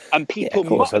Talent. And people, of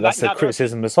course, so that's a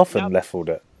criticism that's often leveled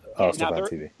at Arsenal Fan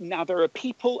TV. Now, there are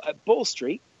people at Ball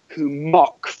Street who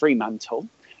mock Fremantle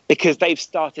because they've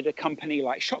started a company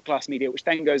like Shot Glass Media, which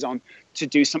then goes on to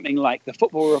do something like the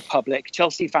Football Republic,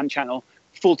 Chelsea Fan Channel,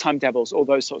 Full Time Devils, all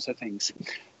those sorts of things.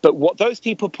 But what those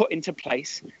people put into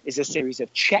place is a series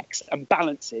of checks and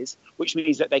balances, which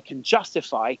means that they can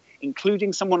justify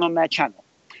including someone on their channel.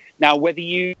 Now, whether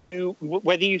you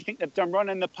think they've done wrong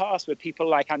in the past with people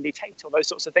like Andy Tate or those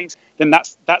sorts of things, then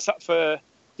that's up for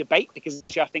debate, because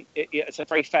I think it's a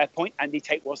very fair point. Andy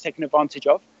Tate was taken advantage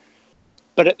of.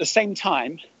 But at the same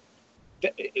time,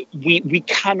 we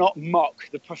cannot mock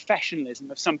the professionalism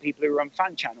of some people who run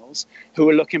fan channels who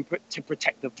are looking to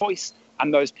protect the voice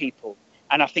and those people.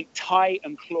 And I think Ty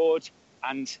and Claude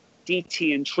and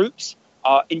DT and Troops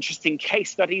are interesting case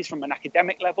studies from an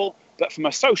academic level, but from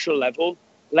a social level,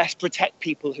 let's protect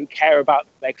people who care about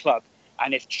their club.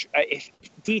 And if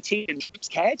DT and Troops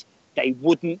cared, they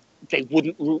wouldn't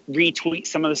retweet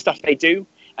some of the stuff they do.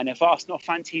 And if Arsenal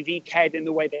Fan TV cared in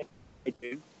the way they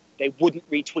do, they wouldn't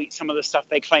retweet some of the stuff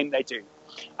they claim they do.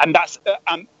 And that's,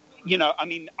 I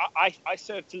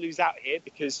serve to lose out here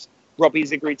because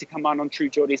Robbie's agreed to come on True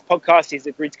Geordie's podcast. He's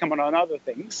agreed to come on other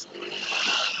things.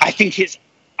 I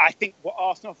think what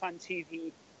Arsenal Fan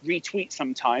TV retweets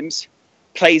sometimes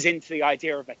plays into the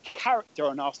idea of a character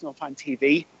on Arsenal Fan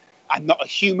TV and not a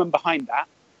human behind that.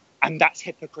 And that's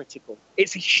hypocritical.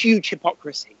 It's a huge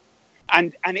hypocrisy.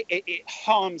 And it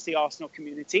harms the Arsenal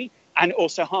community and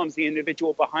also harms the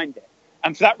individual behind it.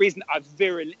 And for that reason, I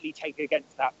virulently take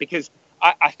against that, because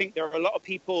I think there are a lot of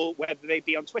people, whether they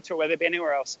be on Twitter or whether they be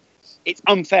anywhere else, it's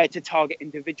unfair to target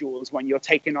individuals when you're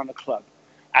taking on a club.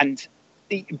 And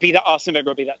be that Arsene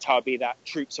Wenger, be that Tar, be that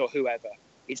Troops or whoever,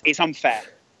 it's unfair.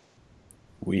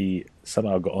 We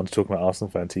somehow got on to talking about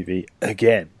Arsenal Fan TV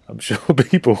again. I'm sure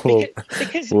people will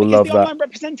love the that. online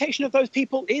representation of those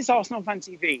people is Arsenal Fan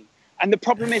TV. And the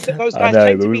problem is that those guys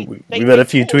I know, we've had a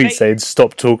few tweets saying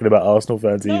stop talking about Arsenal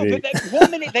Fan TV. No, but one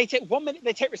minute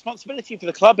they take responsibility for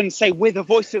the club and say we're the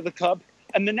voice of the club,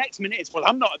 and the next minute it's, well,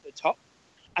 I'm not at the top,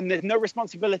 and there's no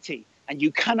responsibility, and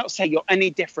you cannot say you're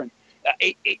any different.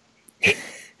 It's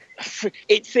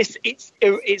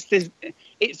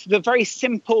the very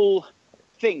simple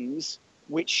things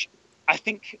which I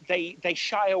think they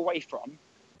shy away from,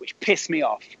 which piss me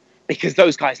off, because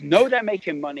those guys know they're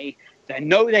making money. They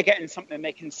know they're getting something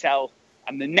they can sell,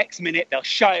 and the next minute they'll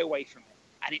shy away from it.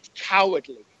 And it's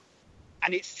cowardly.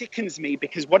 And it sickens me,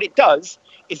 because what it does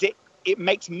is it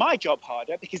makes my job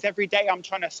harder, because every day I'm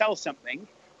trying to sell something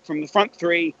from the front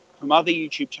three, from other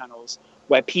YouTube channels,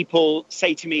 where people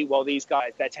say to me, well, these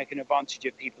guys, they're taking advantage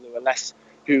of people who are less,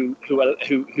 who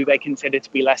they consider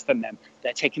to be less than them.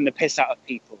 They're taking the piss out of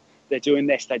people. They're doing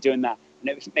this, they're doing that.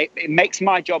 And it makes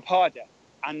my job harder.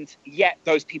 And yet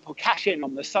those people cash in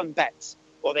on the Sun bets,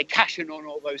 or they cash in on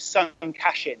all those Sun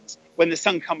cash-ins. When the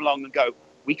Sun come along and go,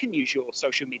 we can use your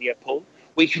social media pull,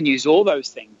 we can use all those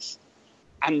things.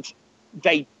 And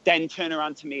they then turn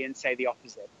around to me and say the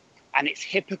opposite. And it's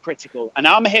hypocritical. And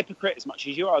I'm a hypocrite as much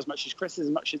as you are, as much as Chris is,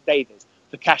 as much as Dave is,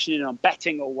 for cashing in on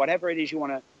betting or whatever it is you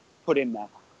want to put in there.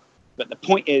 But the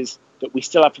point is that we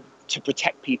still have to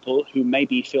protect people who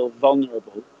maybe feel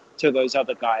vulnerable to those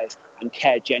other guys and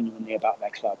care genuinely about their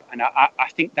club. And I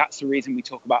think that's the reason we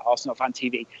talk about Arsenal Fan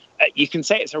TV. You can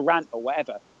say it's a rant or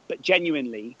whatever, but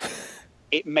genuinely,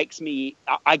 it makes me,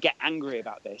 I get angry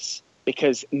about this,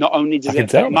 because not only does it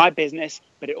affect my business,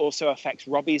 but it also affects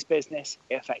Robbie's business,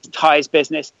 it affects Ty's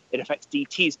business, it affects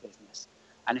DT's business.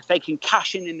 And if they can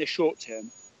cash in the short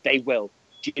term, they will.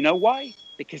 Do you know why?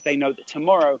 Because they know that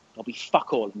tomorrow there'll be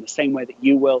fuck all, in the same way that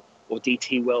you will, or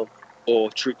DT will, or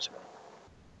Troops will.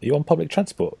 Are you on public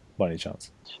transport by any chance?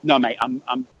 No, mate.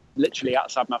 I'm literally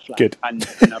outside my flat. Good. And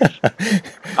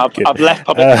I've left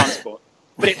public transport.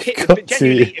 But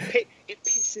genuinely, it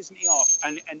pisses me off.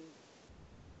 And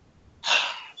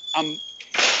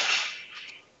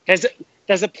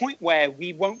there's a point where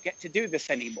we won't get to do this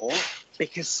anymore,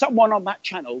 because someone on that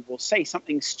channel will say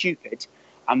something stupid,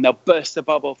 and they'll burst the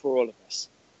bubble for all of us.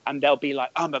 And they'll be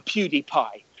like, I'm a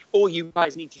PewDiePie. All you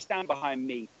guys need to stand behind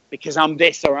me because I'm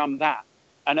this or I'm that.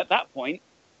 And at that point,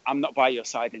 I'm not by your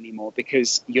side anymore,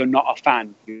 because you're not a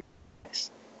fan.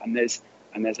 And there's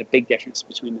a big difference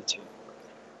between the two.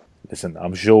 Listen,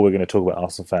 I'm sure we're going to talk about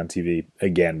Arsenal Fan TV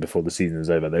again before the season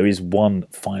is over. There is one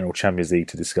final Champions League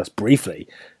to discuss briefly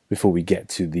before we get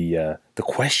to the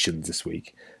questions this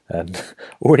week. And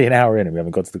already an hour in and we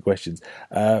haven't got to the questions.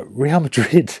 Real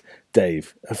Madrid,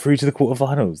 Dave, are through to the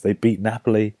quarterfinals. They beat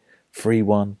Napoli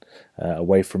 3-1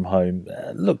 away from home.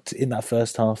 Looked in that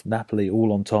first half, Napoli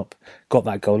all on top, got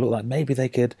that goal. Looked like maybe they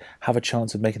could have a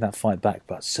chance of making that fight back,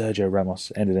 but Sergio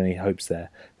Ramos ended any hopes there.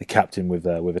 The captain with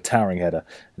a towering header,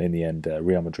 and in the end,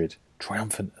 Real Madrid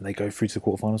triumphant, and they go through to the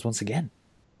quarterfinals once again.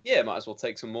 Yeah, might as well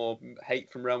take some more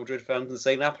hate from Real Madrid fans and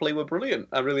say Napoli were brilliant.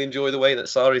 I really enjoy the way that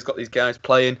Sarri's got these guys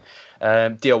playing.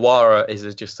 Diawara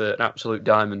is just an absolute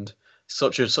diamond.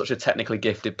 Such a technically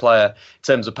gifted player. In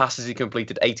terms of passes, he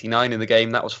completed 89 in the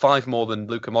game. That was 5 more than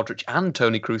Luka Modric and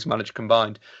Toni Kroos managed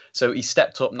combined. So he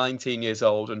stepped up, 19 years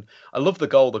old, and I love the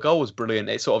goal. The goal was brilliant.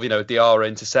 It's sort of, Diarra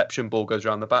interception, ball goes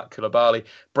around the back. Koulibaly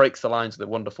breaks the lines with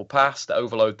a wonderful pass. The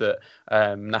overload that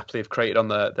Napoli have created on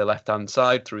the left-hand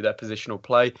side through their positional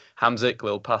play. Hamzik,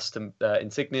 little pass to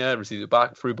Insignia, receives it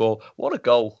back, through ball. What a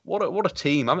goal. What a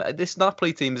team. I mean, this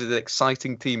Napoli team is an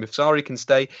exciting team. If Sarri can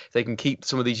stay, if they can keep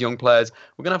some of these young players,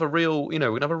 we're going to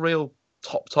have a real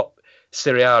top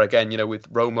Serie A again, with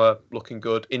Roma looking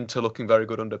good, Inter looking very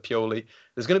good under Pioli.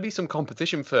 There's going to be some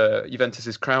competition for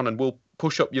Juventus's crown, and we'll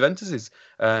push up Juventus's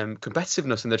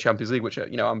competitiveness in the Champions League, which,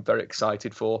 I'm very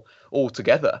excited for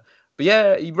altogether. But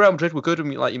yeah, Real Madrid were good,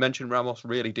 and like you mentioned, Ramos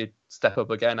really did step up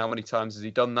again. How many times has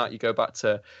he done that? You go back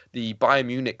to the Bayern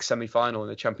Munich semi-final in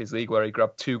the Champions League where he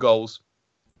grabbed 2 goals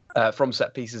from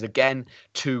set pieces again,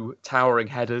 2 towering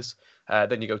headers.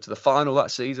 Then you go to the final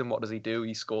that season. What does he do?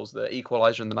 He scores the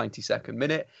equaliser in the 92nd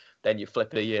minute. Then you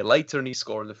flip it a year later and he's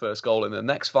scoring the first goal in the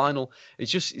next final.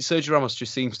 It's just Sergio Ramos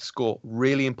just seems to score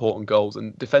really important goals,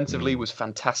 and defensively was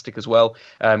fantastic as well.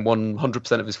 Won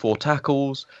 100% of his 4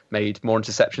 tackles, made more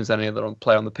interceptions than any other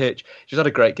player on the pitch. Just had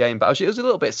a great game. But it was a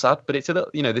little bit sad. But it's a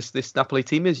little, this Napoli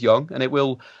team is young and it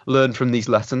will learn from these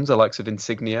lessons. The likes of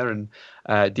Insignia and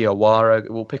Diawara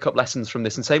will pick up lessons from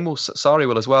this, and same will Sarri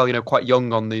will as well. Quite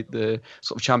young on the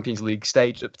sort of Champions League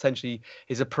stage. That potentially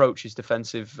his approach, his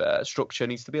defensive structure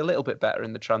needs to be a little bit better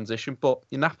in the transition. But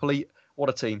in Napoli, what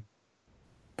a team!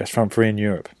 Best front three in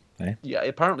Europe. Eh? Yeah,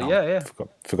 apparently, yeah.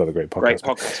 Forgot the great podcast.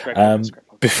 Great podcast.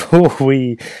 Before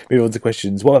we move on to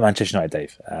questions, what about Manchester United,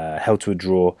 Dave? Held to a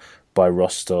draw by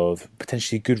Rostov.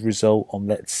 Potentially a good result on,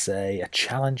 let's say, a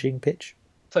challenging pitch.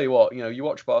 Tell you what, you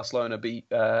watch Barcelona beat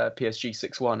PSG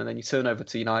 6-1, and then you turn over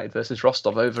to United versus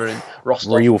Rostov over in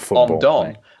Rostov real football, on Don,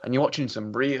 mate. And you're watching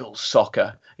some real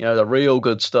soccer, the real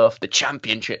good stuff, the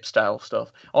championship style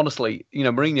stuff. Honestly,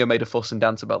 Mourinho made a fuss and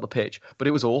dance about the pitch, but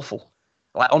it was awful.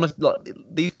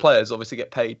 These players obviously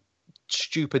get paid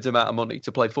stupid amount of money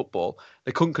to play football.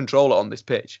 They couldn't control it on this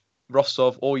pitch.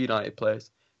 Rostov or United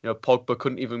players, Pogba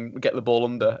couldn't even get the ball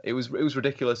under. It was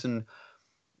ridiculous, and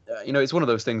it's one of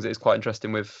those things that is quite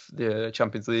interesting with the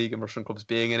Champions League and Russian clubs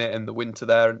being in it and the winter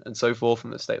there and so forth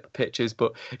and the state of the pitches.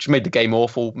 But it just made the game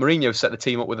awful. Mourinho set the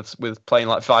team up with playing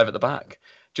like 5 at the back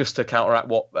just to counteract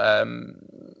what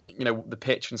the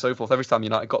pitch and so forth. Every time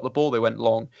United got the ball, they went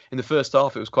long. In the first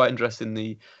half, it was quite interesting.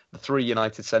 The 3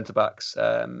 United centre backs,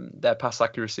 their pass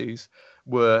accuracies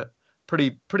were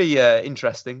pretty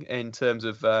interesting in terms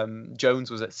of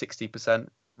Jones was at 60%.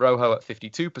 Rojo at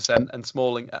 52% and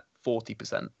Smalling at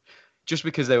 40%, just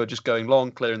because they were just going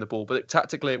long, clearing the ball. But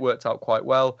tactically, it worked out quite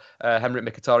well. Henrik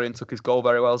Mkhitaryan took his goal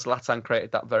very well. Zlatan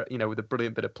created that with a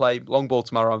brilliant bit of play. Long ball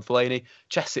to Marouane Fellaini,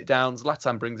 chests it down.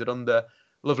 Zlatan brings it under.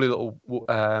 Lovely little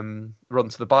run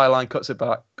to the byline, cuts it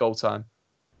back, goal time.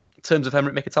 In terms of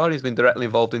Henrik Mkhitaryan, he's been directly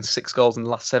involved in 6 goals in the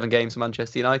last 7 games for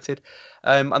Manchester United.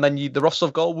 And then the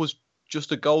Rostov goal was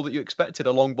just a goal that you expected,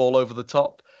 a long ball over the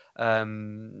top.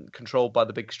 Controlled by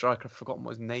the big striker, I've forgotten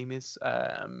what his name is,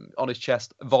 on his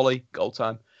chest, volley, goal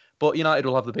time. But United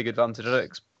will have the big advantage. I don't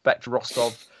expect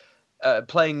Rostov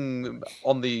playing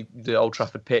on the Old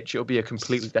Trafford pitch. It'll be a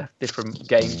completely different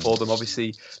game for them.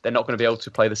 Obviously, they're not going to be able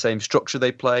to play the same structure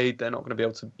they played. They're not going to be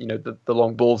able to, the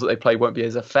long balls that they play won't be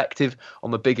as effective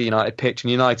on the bigger United pitch.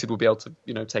 And United will be able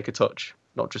to, take a touch,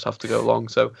 not just have to go long.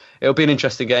 So it'll be an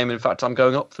interesting game. In fact, I'm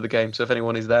going up for the game. So if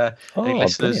anyone is there, any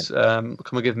listeners, come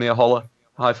and give me a holler,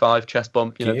 high five, chest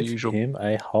bump, the usual. Give him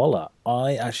a holler.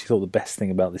 I actually thought the best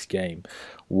thing about this game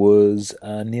was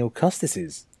Neil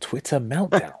Custis's Twitter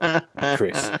meltdown,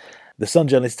 Chris. The Sun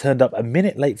journalist turned up a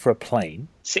minute late for a plane.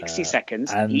 60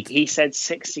 seconds. And he said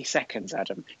 60 seconds,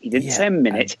 Adam. He didn't say a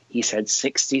minute. He said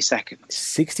 60 seconds.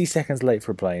 60 seconds late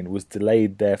for a plane, was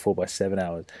delayed, therefore, by 7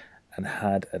 hours, and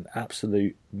had an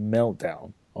absolute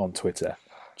meltdown on Twitter.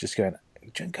 Just going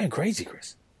crazy,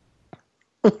 Chris.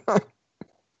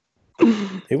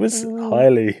 It was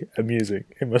highly amusing.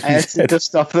 It must be said. I had to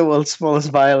dust off the world's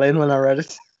smallest violin when I read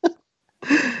it.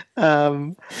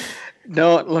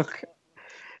 No, look,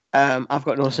 I've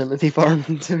got no sympathy for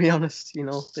him, to be honest.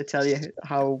 They tell you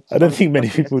how... I don't think many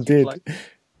people did.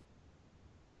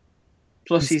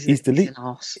 Plus, he's an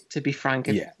arse, to be frank.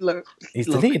 He's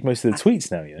deleted most of the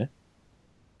tweets now,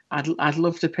 I'd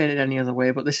love to paint it any other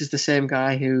way, but this is the same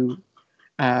guy who...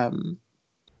 when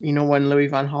Louis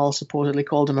van Gaal supposedly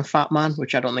called him a fat man,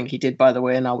 which I don't think he did, by the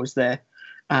way, and I was there.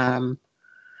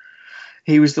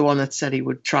 he was the one that said he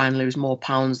would try and lose more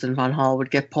pounds than Van Gaal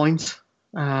would get points,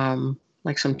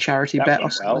 like some charity bet or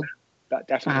something. That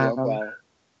definitely went well.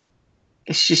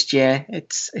 It's just,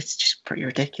 it's just pretty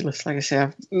ridiculous. Like I say,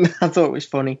 I thought it was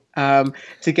funny. To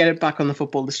get it back on the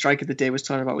football, the striker the day was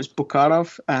talking about was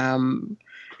Bukharov,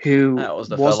 who was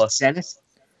Zenit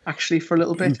actually for a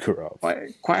little bit.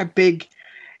 Quite a big.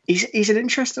 He's an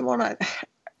interesting one. I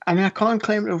mean, I can't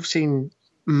claim to have seen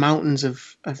mountains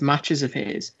of matches of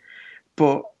his,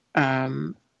 but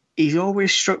he's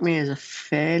always struck me as a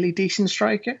fairly decent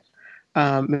striker.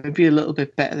 Maybe a little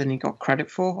bit better than he got credit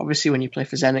for. Obviously, when you play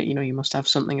for Zenit, you must have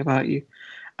something about you.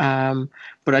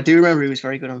 But I do remember he was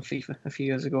very good on FIFA a few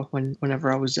years ago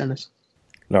whenever I was Zenit.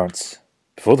 Lawrence,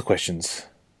 before the questions,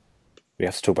 we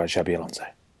have to talk about Xabi Alonso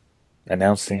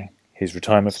announcing his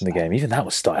retirement from the game. Even that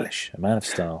was stylish. A man of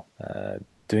style.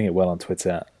 Doing it well on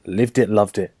Twitter. Lived it,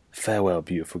 loved it. Farewell,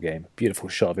 beautiful game. Beautiful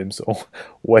shot of him sort of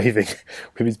waving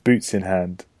with his boots in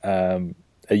hand.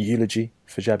 A eulogy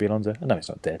for Xabi Alonso. I know he's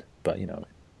not dead, but you know.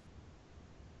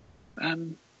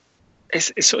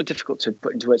 It's sort of difficult to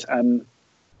put into words.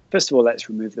 First of all, let's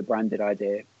remove the branded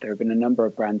idea. There have been a number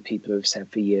of brand people who have said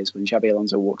for years, when Xabi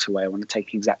Alonso walks away, I want to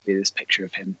take exactly this picture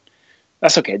of him.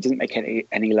 That's okay. It doesn't make it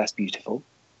any less beautiful.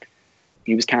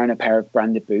 He was carrying a pair of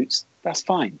branded boots. That's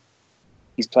fine.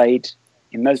 He's played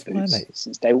in those boots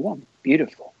since day one.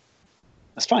 Beautiful.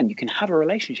 That's fine. You can have a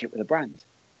relationship with a brand.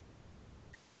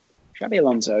 Xabi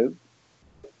Alonso,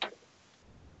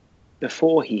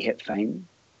 before he hit fame,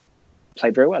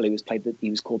 played very well. He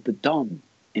was called the Don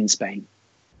in Spain.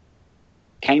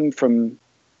 Came from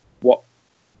what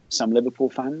some Liverpool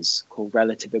fans call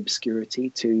relative obscurity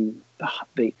to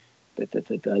the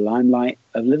limelight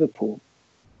of Liverpool,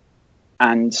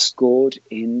 and scored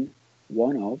in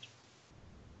one of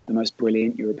the most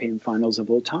brilliant European finals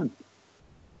of all time.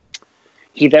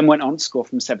 He then went on to score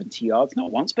from 70 yards,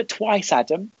 not once, but twice,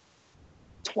 Adam.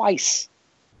 Twice.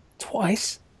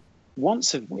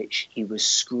 Once of which he was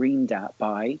screamed at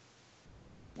by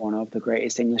one of the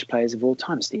greatest English players of all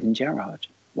time, Steven Gerrard.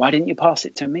 Why didn't you pass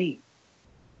it to me?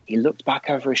 He looked back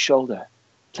over his shoulder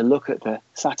to look at the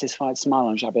satisfied smile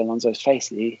on Xabi Alonso's face.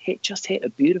 He just hit a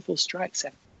beautiful strike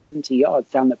 70 yards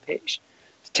down the pitch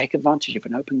to take advantage of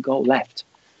an open goal left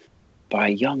by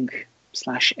a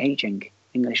young/aging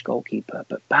English goalkeeper.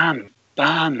 But bam,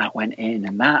 that went in,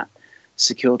 and that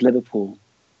secured Liverpool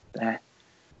their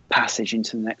passage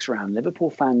into the next round. Liverpool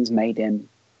fans made him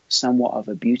somewhat of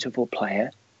a beautiful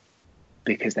player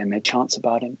because they made chants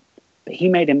about him, but he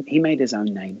made his own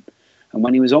name. And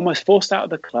when he was almost forced out of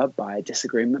the club by a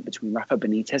disagreement between Rafa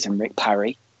Benitez and Rick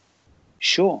Parry,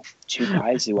 sure, two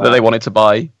guys who they wanted to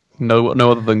buy no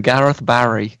other than Gareth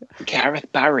Barry.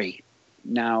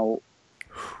 Now,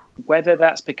 whether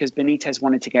that's because Benitez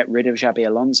wanted to get rid of Xabi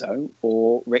Alonso,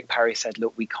 or Rick Parry said,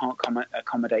 look, we can't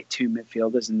accommodate two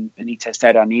midfielders, and Benitez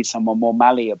said, I need someone more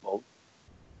malleable,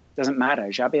 doesn't matter.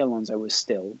 Xabi Alonso was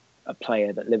still a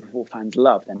player that Liverpool fans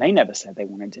loved, and they never said they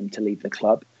wanted him to leave the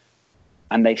club.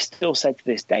 And they've still said to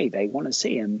this day they want to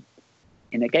see him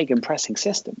in a gegenpressing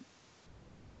system.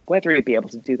 Whether he'd be able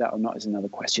to do that or not is another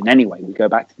question. Anyway, we go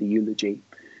back to the eulogy.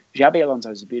 Xabi Alonso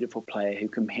is a beautiful player who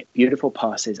can hit beautiful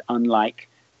passes unlike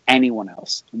anyone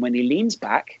else. And when he leans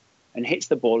back and hits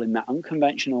the ball in that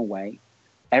unconventional way,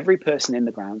 every person in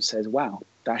the ground says, wow,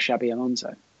 that's Xabi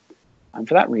Alonso. And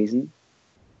for that reason,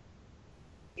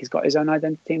 he's got his own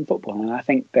identity in football. And I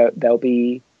think that there'll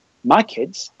be, my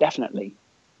kids, definitely,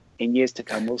 in years to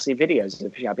come, we'll see videos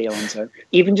of Xabi Alonso,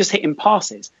 even just hitting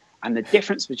passes. And the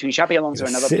difference between Xabi Alonso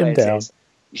and other players is,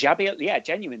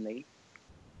 genuinely,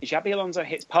 Xabi Alonso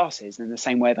hits passes in the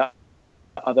same way that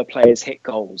other players hit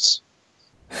goals.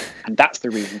 And that's the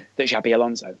reason that Xabi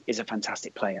Alonso is a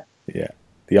fantastic player. Yeah.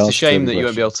 It's a shame that you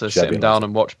won't be able to sit him down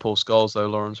and watch Paul Scholes, though,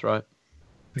 Lawrence, right?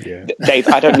 Yeah. Dave,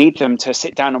 I don't need them to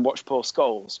sit down and watch Paul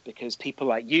Scholes, because people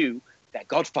like you, their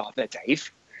godfather,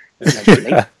 Dave,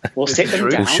 will sit them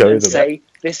down and say,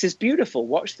 this is beautiful,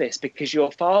 watch this, because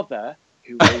your father,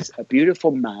 who is a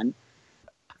beautiful man,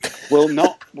 will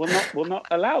not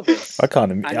allow this. I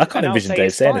can't envision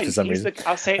Dave saying it for some reason.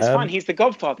 I'll say it's fine. He's the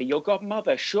godfather. Your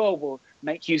godmother, sure, will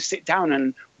make you sit down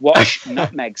and watch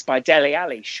Nutmegs by Dele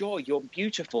Alli. Sure, your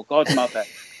beautiful godmother,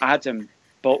 Adam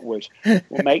Boltwood,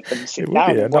 will make them sit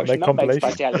down and watch Nutmegs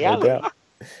by Dele Alli.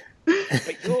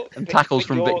 And tackles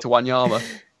from Victor Wanyama.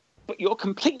 But your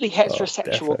completely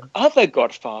heterosexual other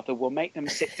godfather will make them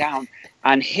sit down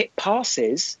and hit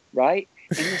passes, right,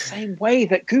 in the same way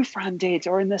that Gouffran did,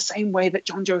 or in the same way that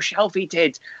John Joe Shelby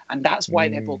did. And that's why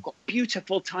they've all got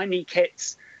beautiful tiny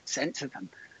kits sent to them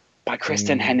by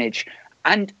Kristen Hennig.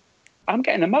 And I'm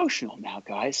getting emotional now,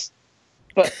 guys.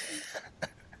 But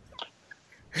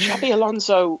Xabi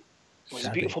Alonso was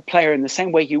a beautiful player in the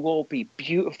same way you all be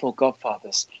beautiful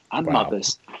godfathers and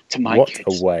mothers to my kids.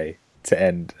 What a way to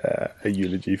end a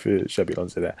eulogy for Xabi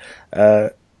Alonso there.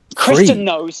 Kristen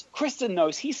knows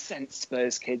he sent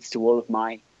Spurs kids to all of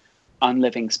my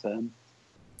unliving sperm.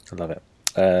 I love it.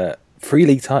 3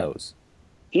 league titles.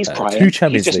 He's crying. 2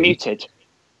 Champions He's just League, muted.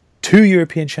 2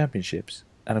 European Championships,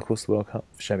 and of course the World Cup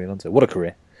for Xabi Alonso. What a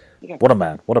career. Yeah. What a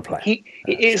man. What a player. He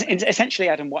is essentially,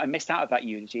 Adam, what I missed out of that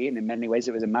eulogy, and in many ways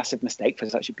it was a massive mistake for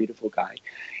such a beautiful guy,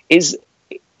 is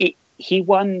he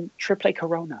won Triple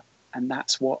Corona. And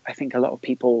that's what I think a lot of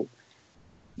people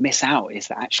miss out, is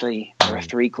that actually there are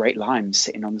 3 great limes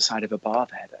sitting on the side of a bar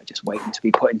there that are just waiting to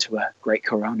be put into a great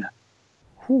Corona.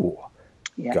 Ooh.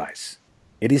 Yeah. Guys,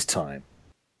 it is time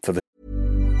for the...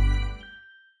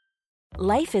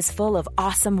 Life is full of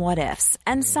awesome what-ifs,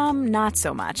 and some not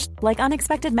so much, like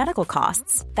unexpected medical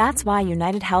costs. That's why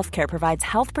United Healthcare provides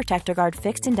Health Protector Guard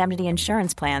fixed indemnity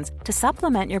insurance plans to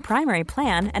supplement your primary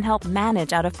plan and help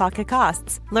manage out-of-pocket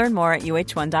costs. Learn more at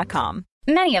uh1.com.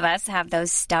 Many of us have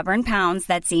those stubborn pounds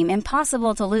that seem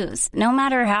impossible to lose, no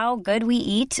matter how good we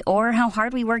eat or how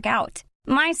hard we work out.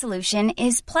 My solution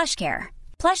is PlushCare.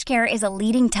 PlushCare is a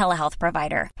leading telehealth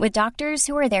provider with doctors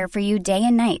who are there for you day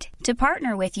and night to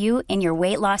partner with you in your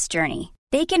weight loss journey.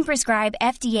 They can prescribe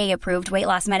FDA-approved weight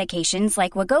loss medications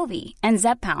like Wegovy and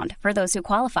Zepbound for those who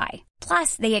qualify.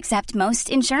 Plus, they accept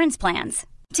most insurance plans.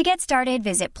 To get started,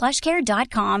 visit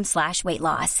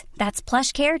plushcare.com/weightloss. That's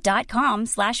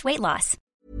plushcare.com/weightloss.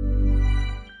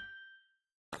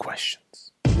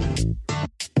 Questions.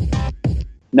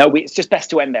 No, it's just best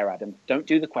to end there, Adam. Don't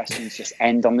do the questions. Just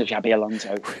end on the Xabi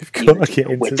Alonso. We've got to get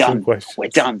into some questions. We're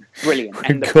done. Brilliant.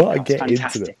 We've got to get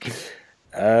into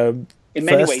them. In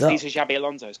many ways, these are Xabi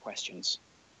Alonso's questions.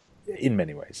 In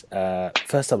many ways.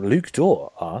 First up, Luke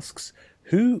Dorr asks,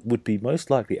 who would be most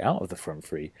likely out of the front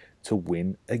 3 to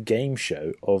win a game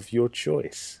show of your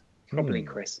choice? Probably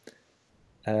Chris.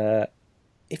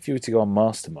 If you were to go on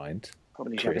Mastermind...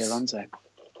 Probably Chris, Xabi Alonso.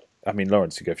 I mean,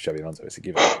 Lawrence would go for Xabi Alonso, it's a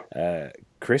given.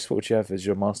 Chris, what would you have as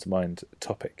your Mastermind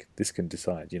topic? This can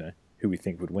decide, who we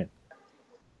think would win.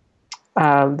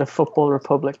 The Football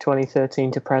Republic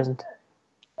 2013 to present.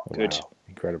 Good. Wow.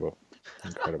 Incredible.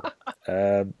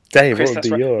 Dave, Chris, what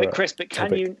would be your Chris, but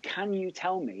topic? can you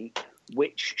tell me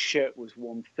which shirt was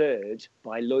won 3rd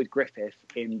by Lloyd Griffith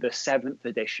in the 7th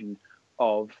edition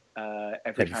of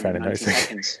Every Fan in 90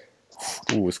 Seconds?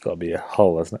 Ooh, it's got to be a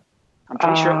Hull, hasn't it? I'm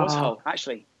pretty sure it was Hull.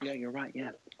 Actually, yeah, you're right.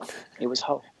 Yeah, it was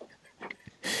Hull.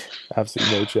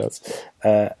 Absolutely no chance.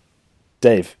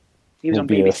 Dave, he was on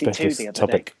BBC Two the other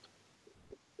topic. day.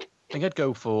 I think I'd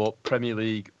go for Premier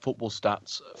League football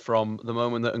stats from the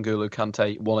moment that N'Golo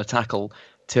Kante won a tackle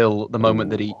till the moment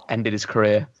that he ended his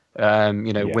career.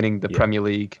 Winning the Premier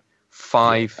League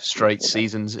 5 straight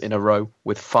seasons in a row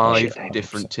with 5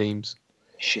 different teams.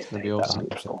 Shit, Dave, awesome.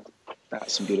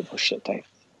 That's some beautiful shit, Dave.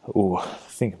 Oh, I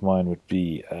think mine would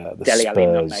be the Deli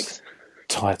Spurs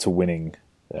title-winning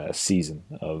season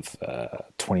of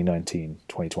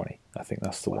 2019-2020. I think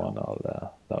that's the one.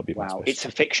 That'll be my special. It's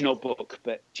a fictional book,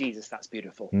 but Jesus, that's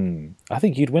beautiful. I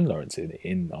think you'd win, Lawrence.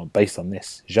 Based on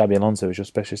this, Xabi Alonso is your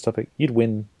specialist topic. You'd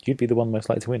win. You'd be the one most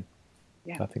likely to win.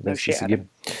 Yeah, I think that's just a given.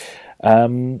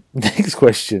 Next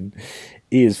question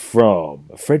is from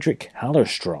Frederick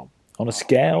Hallerstrom. On a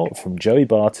scale from Joey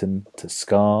Barton to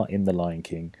Scar in The Lion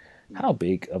King, how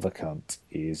big of a cunt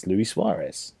is Luis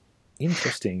Suarez?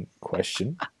 Interesting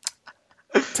question.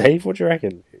 Dave, what do you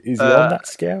reckon? Is he on that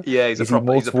scale? Yeah, he's a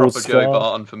proper Joey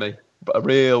Barton for me. But a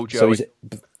real Joey.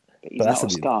 But he's not a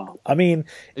Scar. I mean,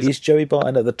 is Joey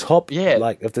Barton at the top? Yeah.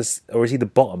 Of this, or is he the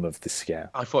bottom of the scale?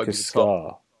 I thought he was the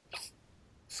top.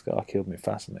 Scar killed me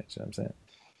fascinating, you know what I'm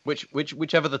saying?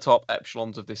 Whichever the top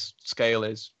echelons of this scale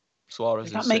is,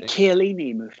 Suarez Does that make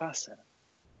Chiellini Mufasa?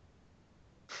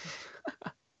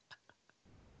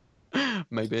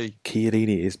 Maybe.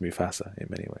 Chiellini is Mufasa in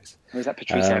many ways. Or is that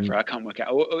Patrice Evra? I can't work it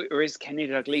out. Or is Kenny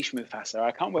Dalglish Mufasa?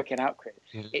 I can't work it out, Chris.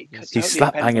 He's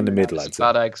slap bang in the middle, I'd say.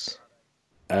 Bad eggs.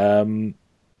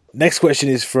 Next question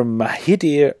is from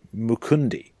Mahidir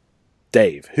Mukundi.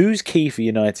 Dave, who's key for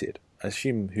United? I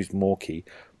assume who's more key,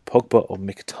 Pogba or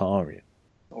Mkhitaryan?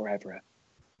 Or Evra?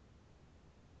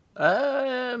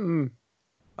 I'm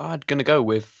going to go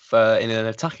with, in an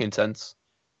attacking sense,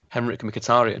 Henrik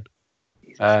Mkhitaryan.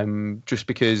 Just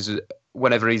because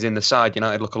whenever he's in the side,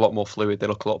 United look a lot more fluid. They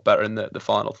look a lot better in the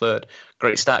final third.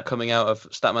 Great stat coming out of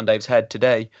Statman Dave's head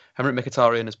today. Henrik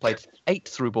Mkhitaryan has played 8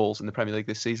 through balls in the Premier League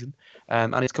this season,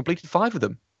 and he's completed 5 of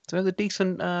them. So it's a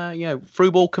decent,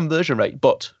 through ball conversion rate,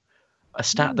 but a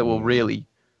stat that will really,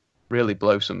 really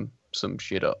blow some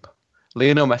shit up.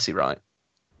 Lionel Messi, right?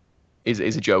 is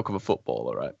a joke of a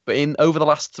footballer, right? But over the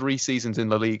last 3 seasons in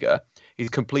La Liga, he's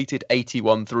completed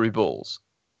 81 through balls.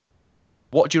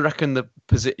 What do you reckon the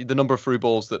number of through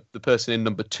balls that the person in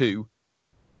number 2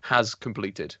 has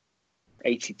completed?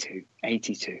 82.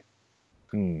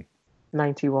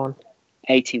 91.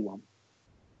 81.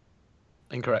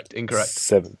 Incorrect.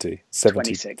 70.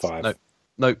 26. 75.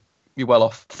 No, you're well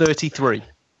off. 33.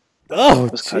 Oh,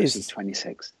 It was close to Jesus.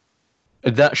 26.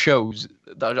 That shows.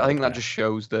 I think that just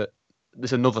shows that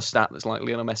there's another stat that's like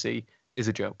Lionel Messi is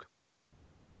a joke.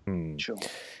 Sure.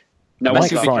 No, Mike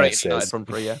Messi would be Fryer great says- United front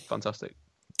three, yeah, fantastic.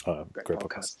 Great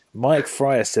podcast. Mike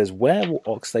Fryer says, where will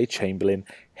Oxlade-Chamberlain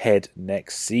head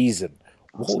next season?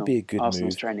 What would be a good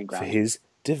Arsenal's move training for ground. his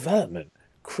development?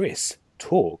 Chris,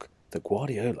 talk that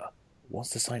Guardiola wants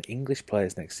to sign English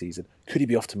players next season. Could he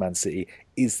be off to Man City?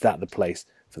 Is that the place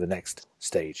for the next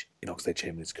stage in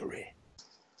Oxlade-Chamberlain's career?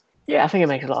 Yeah, I think it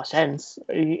makes a lot of sense.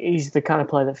 He's the kind of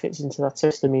player that fits into that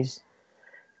system.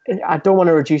 I don't want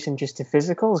to reduce him just to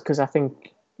physicals because I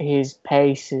think his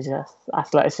pace, his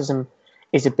athleticism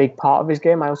is a big part of his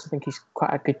game. I also think he's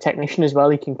quite a good technician as well.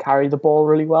 He can carry the ball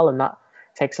really well, and that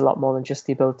takes a lot more than just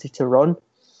the ability to run.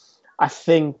 I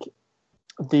think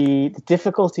the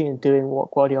difficulty in doing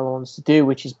what Guardiola wants to do,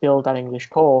 which is build that English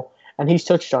core, and he's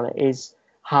touched on it, is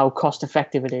how cost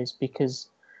effective it is, because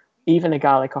even a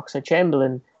guy like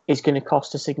Oxlade-Chamberlain is going to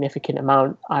cost a significant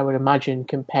amount, I would imagine,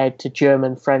 compared to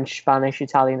German, French, Spanish,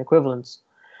 Italian equivalents.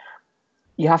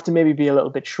 You have to maybe be a little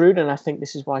bit shrewd, and I think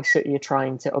this is why City are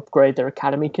trying to upgrade their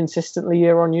academy consistently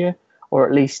year on year, or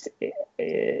at least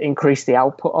increase the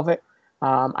output of it.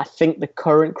 I think the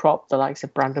current crop, the likes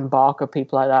of Brandon Barker,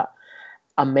 people like that,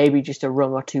 are maybe just a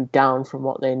rung or two down from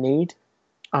what they need.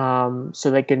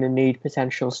 So they're going to need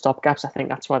potential stopgaps. I think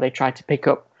that's why they tried to pick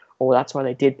up, or that's why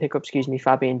they did pick up,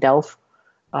 Fabian Delph.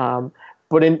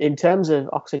 But in terms of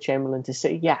Oxlade-Chamberlain to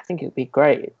City, yeah, I think it would be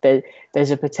great.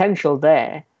 There's a potential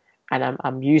there, and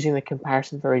I'm using the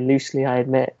comparison very loosely, I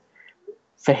admit,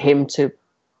 for him to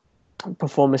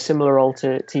perform a similar role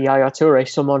to Yaya Toure,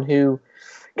 someone who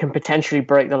can potentially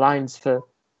break the lines for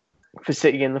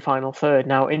City in the final third.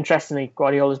 Now, interestingly,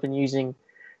 Guardiola's been using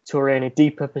Toure in a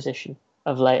deeper position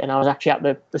of late, and I was actually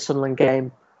at the Sunderland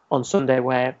game on Sunday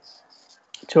where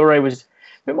Toure was a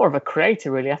bit more of a creator,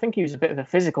 really. I think he was a bit of a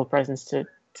physical presence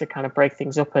to kind of break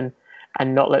things up and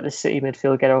not let the City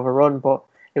midfield get overrun, but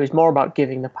it was more about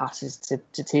giving the passes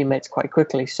to teammates quite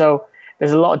quickly. So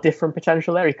there's a lot of different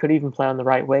potential there. He could even play on the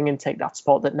right wing and take that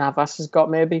spot that Navas has got,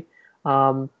 maybe.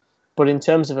 But in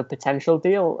terms of a potential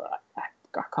deal,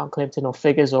 I can't claim to know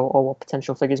figures or what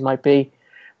potential figures might be.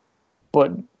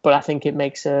 But I think it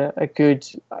makes a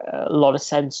lot of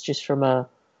sense just from a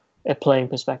playing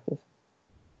perspective.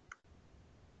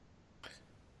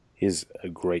 Here's a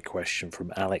great question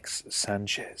from Alex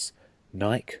Sanchez.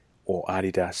 Nike or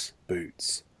Adidas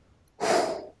boots?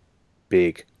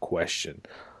 Big question.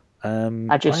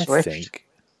 I just switched. Think...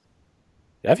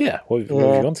 Have you? What have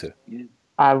you gone to?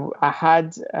 I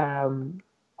had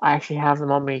I actually have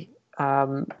them on me.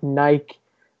 Nike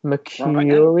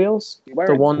Mercurials,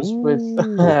 the ones with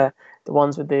the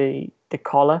ones with the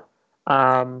collar.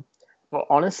 But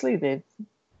honestly,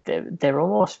 they're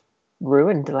almost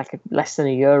ruined, like less than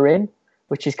a year in,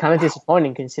 which is kind of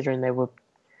disappointing considering they were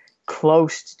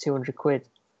close to 200 quid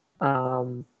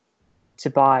to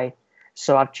buy.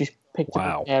 So I've just picked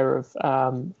up a pair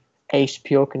of Ace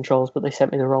Pure Controls, but they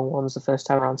sent me the wrong ones the first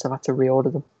time around, so I've had to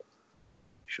reorder them.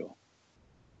 Sure.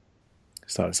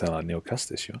 Starting to sound like Neil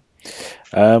Custis, you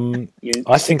are.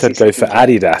 I think I'd go for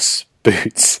Adidas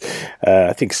boots.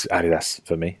 I think it's Adidas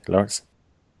for me, Lawrence.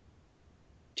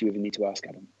 Do you even need to ask,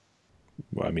 Adam?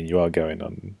 Well, I mean, you are getting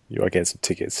some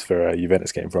tickets for a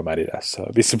Juventus game from Adidas, so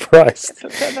I'd be surprised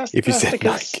if you said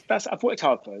Nike. I've worked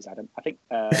hard for those, Adam. I think,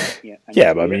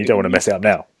 yeah, but I mean, you don't want to mess it up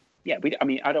now. Yeah,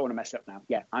 I don't want to mess it up now.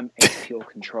 Yeah, I'm a pure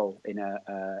control in a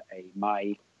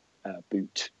my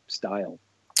boot style.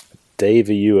 Dave,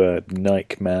 are you a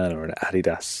Nike man or an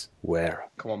Adidas wearer?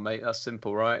 Come on, mate. That's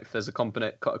simple, right? If there's a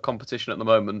competition at the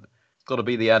moment, it's got to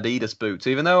be the Adidas boots.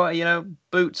 Even though,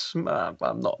 boots,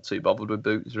 I'm not too bothered with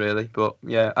boots, really. But,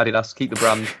 yeah, Adidas, keep the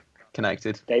brand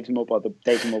connected. Dave's more bothered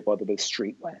with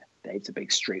streetwear. Dave's a big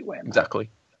streetwear man.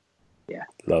 Exactly. Yeah.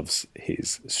 Loves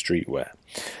his streetwear.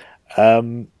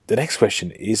 The next question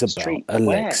is about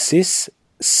Alexis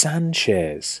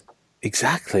Sanchez.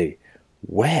 Exactly.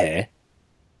 Where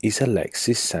is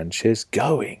Alexis Sanchez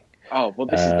going? Oh, well,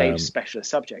 this is Dave's specialist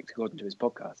subject, according to his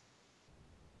podcast.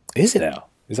 Is it now?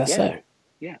 Is that so?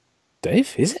 Yeah.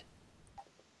 Dave, is it?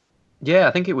 Yeah,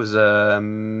 I think it was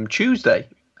Tuesday,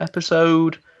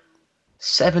 episode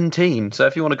 17. So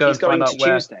if you want to go and find out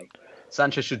where... Tuesday.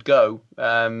 Sanchez should go,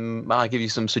 I'll give you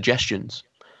some suggestions.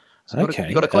 So Okay.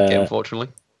 You've got to click it, unfortunately.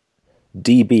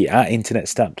 DB at Internet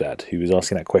Stepdad, who was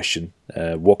asking that question,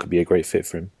 what could be a great fit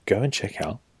for him? Go and check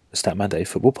out the Statman Day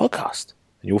Football Podcast,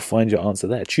 and you'll find your answer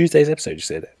there. Tuesday's episode, you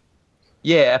said it.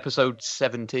 Yeah, episode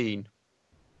 17,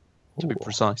 to be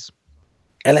precise.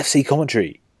 LFC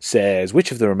Commentary says,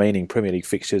 which of the remaining Premier League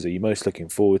fixtures are you most looking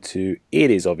forward to?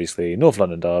 It is obviously North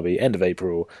London Derby, end of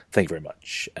April. Thank you very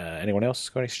much. Anyone else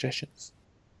got any suggestions?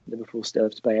 Liverpool still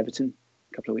have to play Everton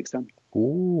a couple of weeks time.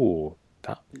 Ooh,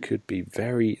 that could be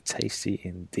very tasty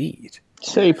indeed.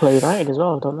 City play United as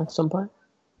well, don't they, at some point?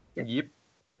 Yep.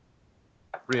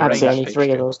 I'd say only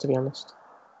 3 of those, to be honest.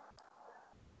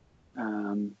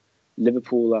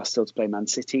 Liverpool are still to play Man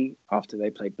City after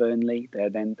they play Burnley. They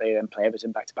then play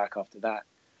Everton back to back after that.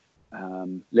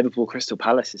 Liverpool Crystal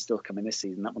Palace is still coming this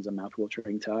season. That one's a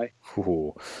mouth-watering tie.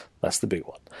 Ooh, that's the big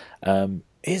one.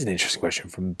 Here's an interesting question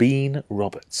from Bean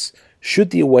Roberts. Should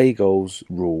the away goals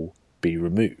rule be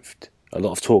removed? A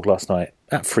lot of talk last night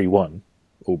at 3-1,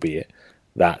 albeit,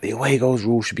 that the away goals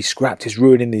rule should be scrapped. It's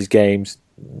ruining these games.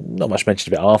 Not much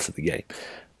mention of it after the game.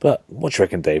 But what do you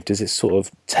reckon, Dave? Does it sort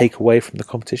of take away from the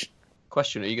competition?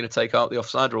 Question, are you going to take out the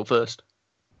offside rule first?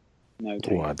 No,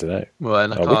 Ooh, I don't know. Well,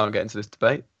 then I can't get into this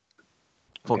debate,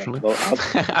 fortunately.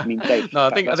 Okay. Well, Dave, no, I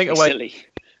think away. Silly.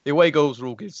 The away goals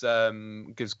rule gives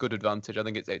good advantage. I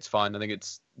think it's fine. I think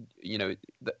it's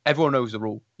everyone knows the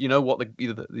rule. You know what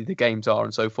the games are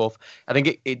and so forth. I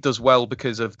think it does well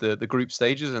because of the group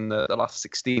stages and the last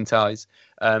 16 ties.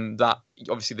 That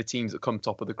obviously the teams that come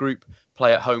top of the group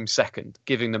play at home second,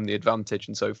 giving them the advantage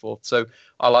and so forth. So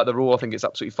I like the rule. I think it's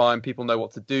absolutely fine. People know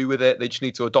what to do with it. They just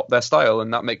need to adopt their style,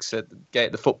 and that makes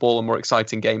the football a more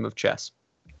exciting game of chess.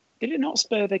 Did it not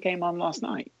spur the game on last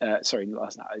night? Last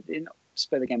night. Did it not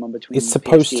spur the game on between? It's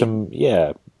supposed PSG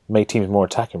to, make teams more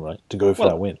attacking, right? To go for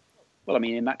that win. Well, I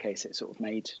mean, in that case, it sort of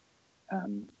made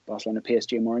Barcelona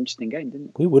PSG a more interesting game, didn't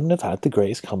it? We wouldn't have had the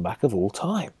greatest comeback of all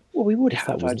time. Well, we would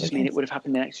have. I just mean it would have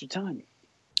happened in extra time.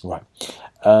 Right.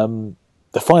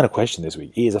 The final question this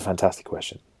week is a fantastic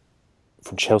question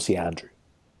from Chelsea Andrew.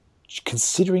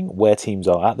 Considering where teams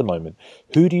are at the moment,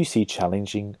 who do you see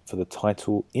challenging for the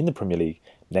title in the Premier League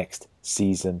next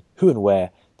season? Who and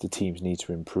where do teams need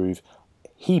to improve?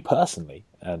 He personally,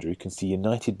 Andrew, can see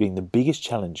United being the biggest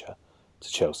challenger to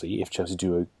Chelsea if Chelsea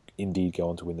do indeed go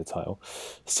on to win the title.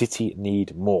 City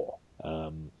need more.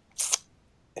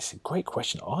 It's a great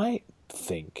question. I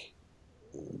think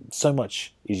so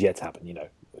much is yet to happen.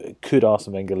 Could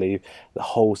Arsene Wenger leave? The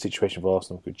whole situation for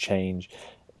Arsenal could change.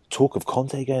 Talk of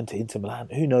Conte going to Inter Milan.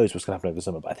 Who knows what's going to happen over the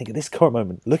summer? But I think at this current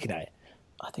moment, looking at it,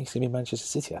 I think it's going to be Manchester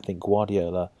City. I think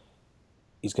Guardiola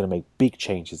is going to make big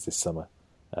changes this summer.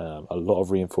 A lot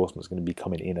of reinforcements are going to be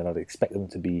coming in, and I'd expect them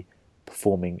to be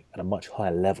performing at a much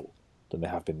higher level than they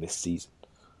have been this season.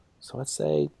 So I'd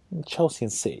say Chelsea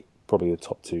and City, probably the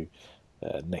top two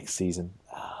next season.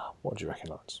 What do you reckon,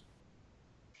 Lawrence?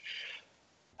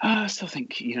 I still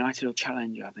think United will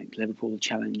challenge. I think Liverpool will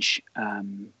challenge.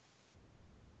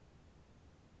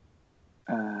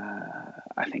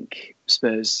 I think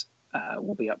Spurs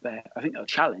will be up there. I think they'll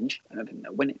challenge. I don't think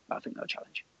they'll win it, but I think they'll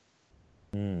challenge.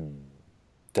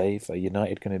 Dave, are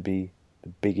United going to be the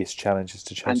biggest challengers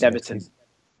to Chelsea? And Everton.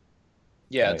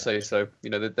 Yeah, I'd say so.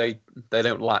 They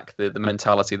don't lack the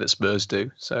mentality that Spurs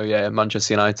do. So yeah,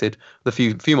 Manchester United, the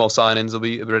few more signings will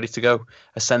be ready to go.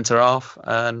 A centre half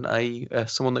and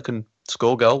someone that can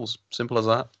score goals. Simple as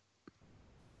that.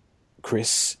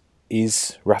 Chris,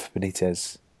 is Rafa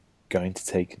Benitez going to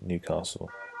take Newcastle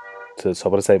to the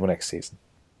top of the table next season?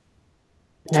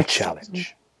 Next challenge.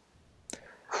 Season.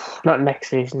 Not next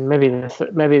season. Maybe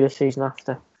the season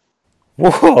after.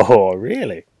 Whoa!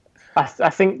 Really? I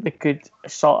think they could.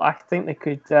 I think they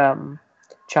could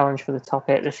challenge for the top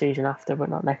 8 the season after, but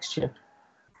not next year.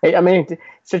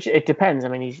 It depends. I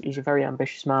mean, he's a very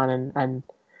ambitious man, and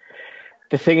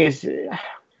the thing is,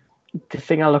 the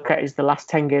thing I look at is the last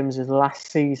 10 games of the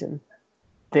last season.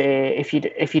 If you'd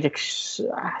I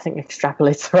think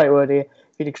extrapolate's the right word here.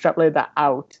 If you'd extrapolate that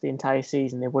out the entire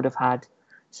season, they would have had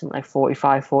something like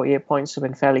 45, 48 points, so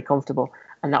been fairly comfortable,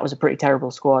 and that was a pretty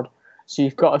terrible squad. So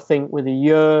you've got to think with a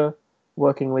year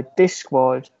working with this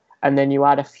squad, and then you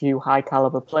add a few high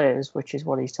caliber players, which is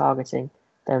what he's targeting,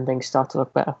 then things start to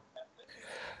look better.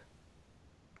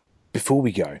 Before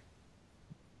we go,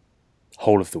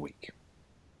 Whole of the Week.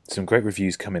 Some great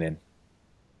reviews coming in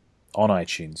on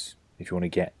iTunes. If you want to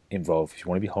get involved, if you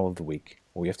want to be Whole of the Week,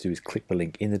 all you have to do is click the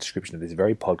link in the description of this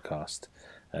very podcast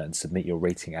and submit your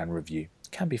rating and review.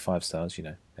 It can be 5 stars,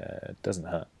 it doesn't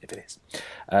hurt if it is.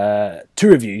 2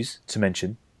 reviews to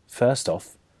mention. First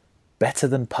off, Better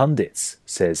than pundits,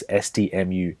 says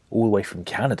SDMU all the way from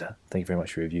Canada. Thank you very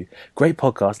much for your review. Great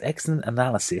podcast, excellent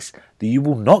analysis that you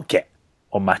will not get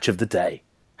on Match of the Day.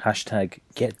 Hashtag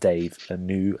get Dave a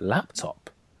new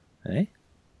laptop. Eh?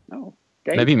 Oh,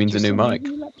 Dave, Maybe it means a new mic,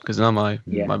 because now my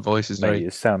voice is Maybe very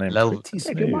it's sounding pretty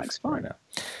smooth your mic's fine. right now.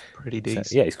 pretty decent.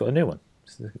 So, yeah, he's got a new one.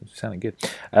 It's sounding good.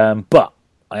 But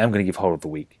I am going to give Hole of the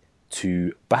Week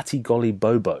to Batigoli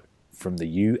Bobo from the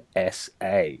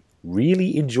USA.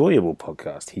 Really enjoyable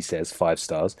podcast, he says, 5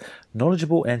 stars.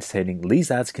 Knowledgeable and entertaining. These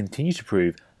lads continue to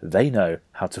prove they know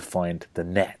how to find the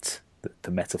net,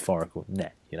 the metaphorical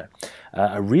net, you know.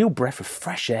 A real breath of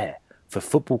fresh air for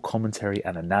football commentary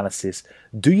and analysis.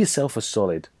 Do yourself a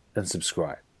solid and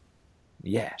subscribe.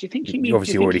 Yeah. Do you think he you means,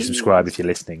 obviously already subscribed if you're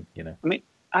listening, you know. I mean,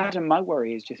 Adam, my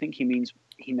worry is, do you think he means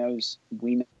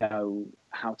we know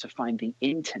how to find the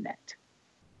internet?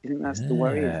 Do you think that's the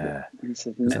worry?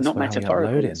 Not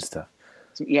metaphorical. And stuff.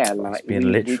 Yeah, like it's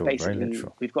being literal, very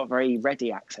literal. We've got very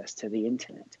ready access to the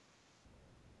internet.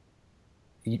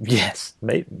 Yes,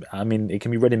 maybe, I mean, it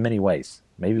can be read in many ways.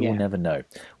 Maybe we'll never know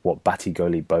what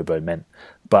Batigoli Bobo meant.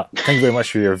 But thank you very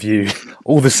much for your review.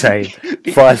 All the same,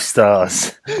 5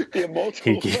 stars. The immortal.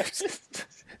 He gives.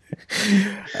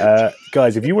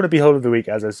 Guys, if you want to be Whole of the Week,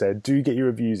 as I said, do get your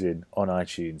reviews in on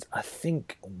iTunes. I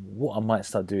think what I might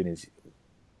start doing is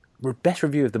best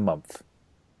review of the month.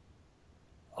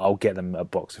 I'll get them a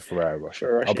box of Ferrero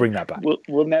Rocher. I'll bring that back.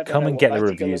 We'll never come and get the Batigolo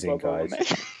reviews in, Bobo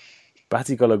guys.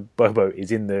 Batigolo Bobo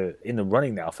is in the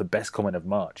running now for best comment of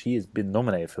March. He has been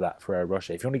nominated for that Ferrero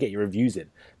Rocher. If you want to get your reviews in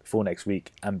before next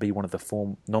week and be one of the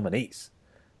 4 nominees,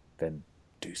 then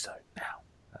do so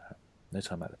now. No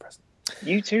time at the present.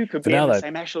 You too could be in the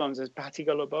same echelons as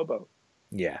Batigolo Bobo.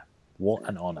 Yeah, what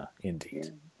an honour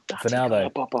indeed. Yeah. For now, though,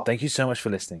 Bobo. thank you so much for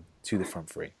listening to The Front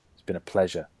Three. It's been a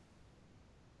pleasure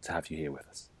to have you here with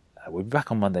us. We'll be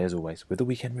back on Monday, as always, with a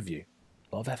weekend review.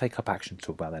 A lot of FA Cup action to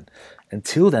talk about then.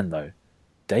 Until then, though,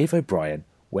 Dave O'Brien,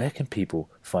 where can people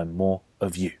find more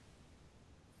of you?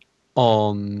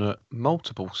 On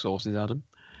multiple sources, Adam.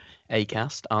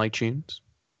 Acast, iTunes.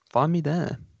 Find me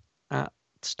there at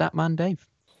Statman Dave.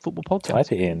 Football podcast.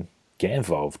 Type it in. Get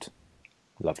involved.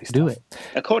 Lovely stuff. Do it.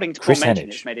 According to Chris Paul Mention,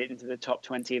 Hennage. it's made it into the top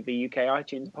 20 of the UK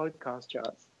iTunes podcast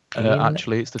charts.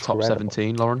 Actually, it's the top Incredible.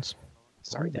 17, Lawrence.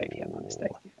 Sorry, Dave, yeah, my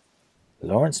mistake.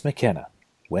 Lawrence McKenna,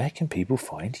 where can people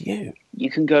find you?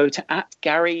 You can go to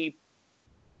 @Gary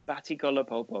Batigolo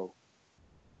Bobo.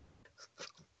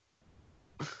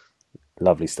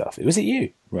 Lovely stuff. Was it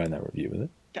you writing that review, was it?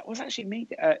 That was actually me.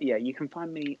 Yeah, you can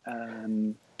find me.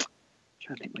 Trying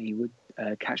to think where you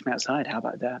would catch me outside. How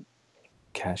about that?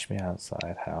 Catch me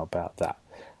outside. How about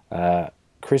that?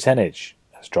 Chris Hennage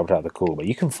has dropped out of the call, but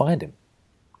you can find him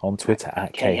on Twitter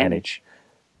 @KHennage.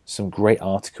 Some great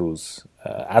articles,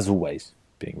 as always,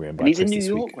 being written by And he's Chris in New this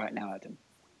York week. right now, Adam.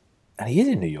 And he is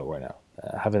in New York right now,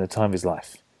 having the time of his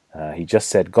life. He just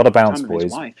said, "Gotta bounce, Time of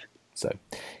his boys." wife. So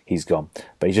he's gone.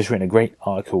 But he's just written a great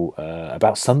article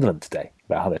about Sunderland today,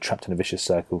 about how they're trapped in a vicious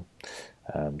circle.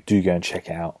 Do go and check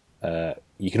it out.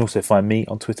 You can also find me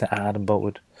on Twitter @Adam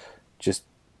Boltwood. Just,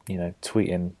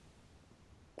 tweeting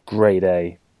grade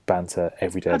A banter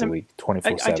every day of the week,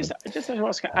 24/7. I just have to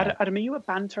ask, Adam, are you a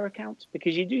banter account?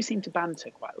 Because you do seem to banter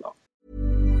quite a lot.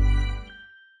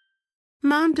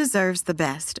 Mom deserves the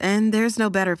best, and there's no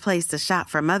better place to shop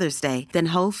for Mother's Day than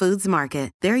Whole Foods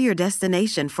Market. They're your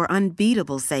destination for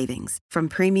unbeatable savings, from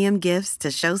premium gifts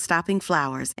to show-stopping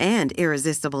flowers and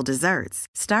irresistible desserts.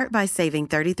 Start by saving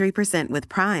 33% with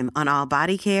Prime on all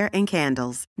body care and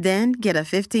candles. Then get a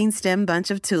 15-stem bunch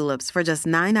of tulips for just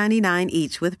 $9.99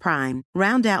 each with Prime.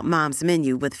 Round out Mom's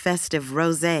menu with festive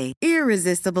rosé,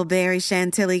 irresistible berry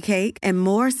chantilly cake, and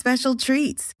more special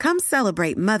treats. Come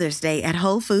celebrate Mother's Day at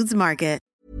Whole Foods Market.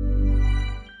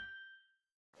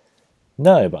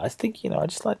 No, but I think, I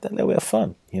just like that little bit of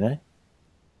fun,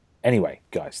 Anyway,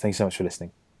 guys, thanks so much for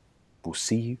listening. We'll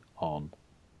see you on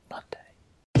Monday.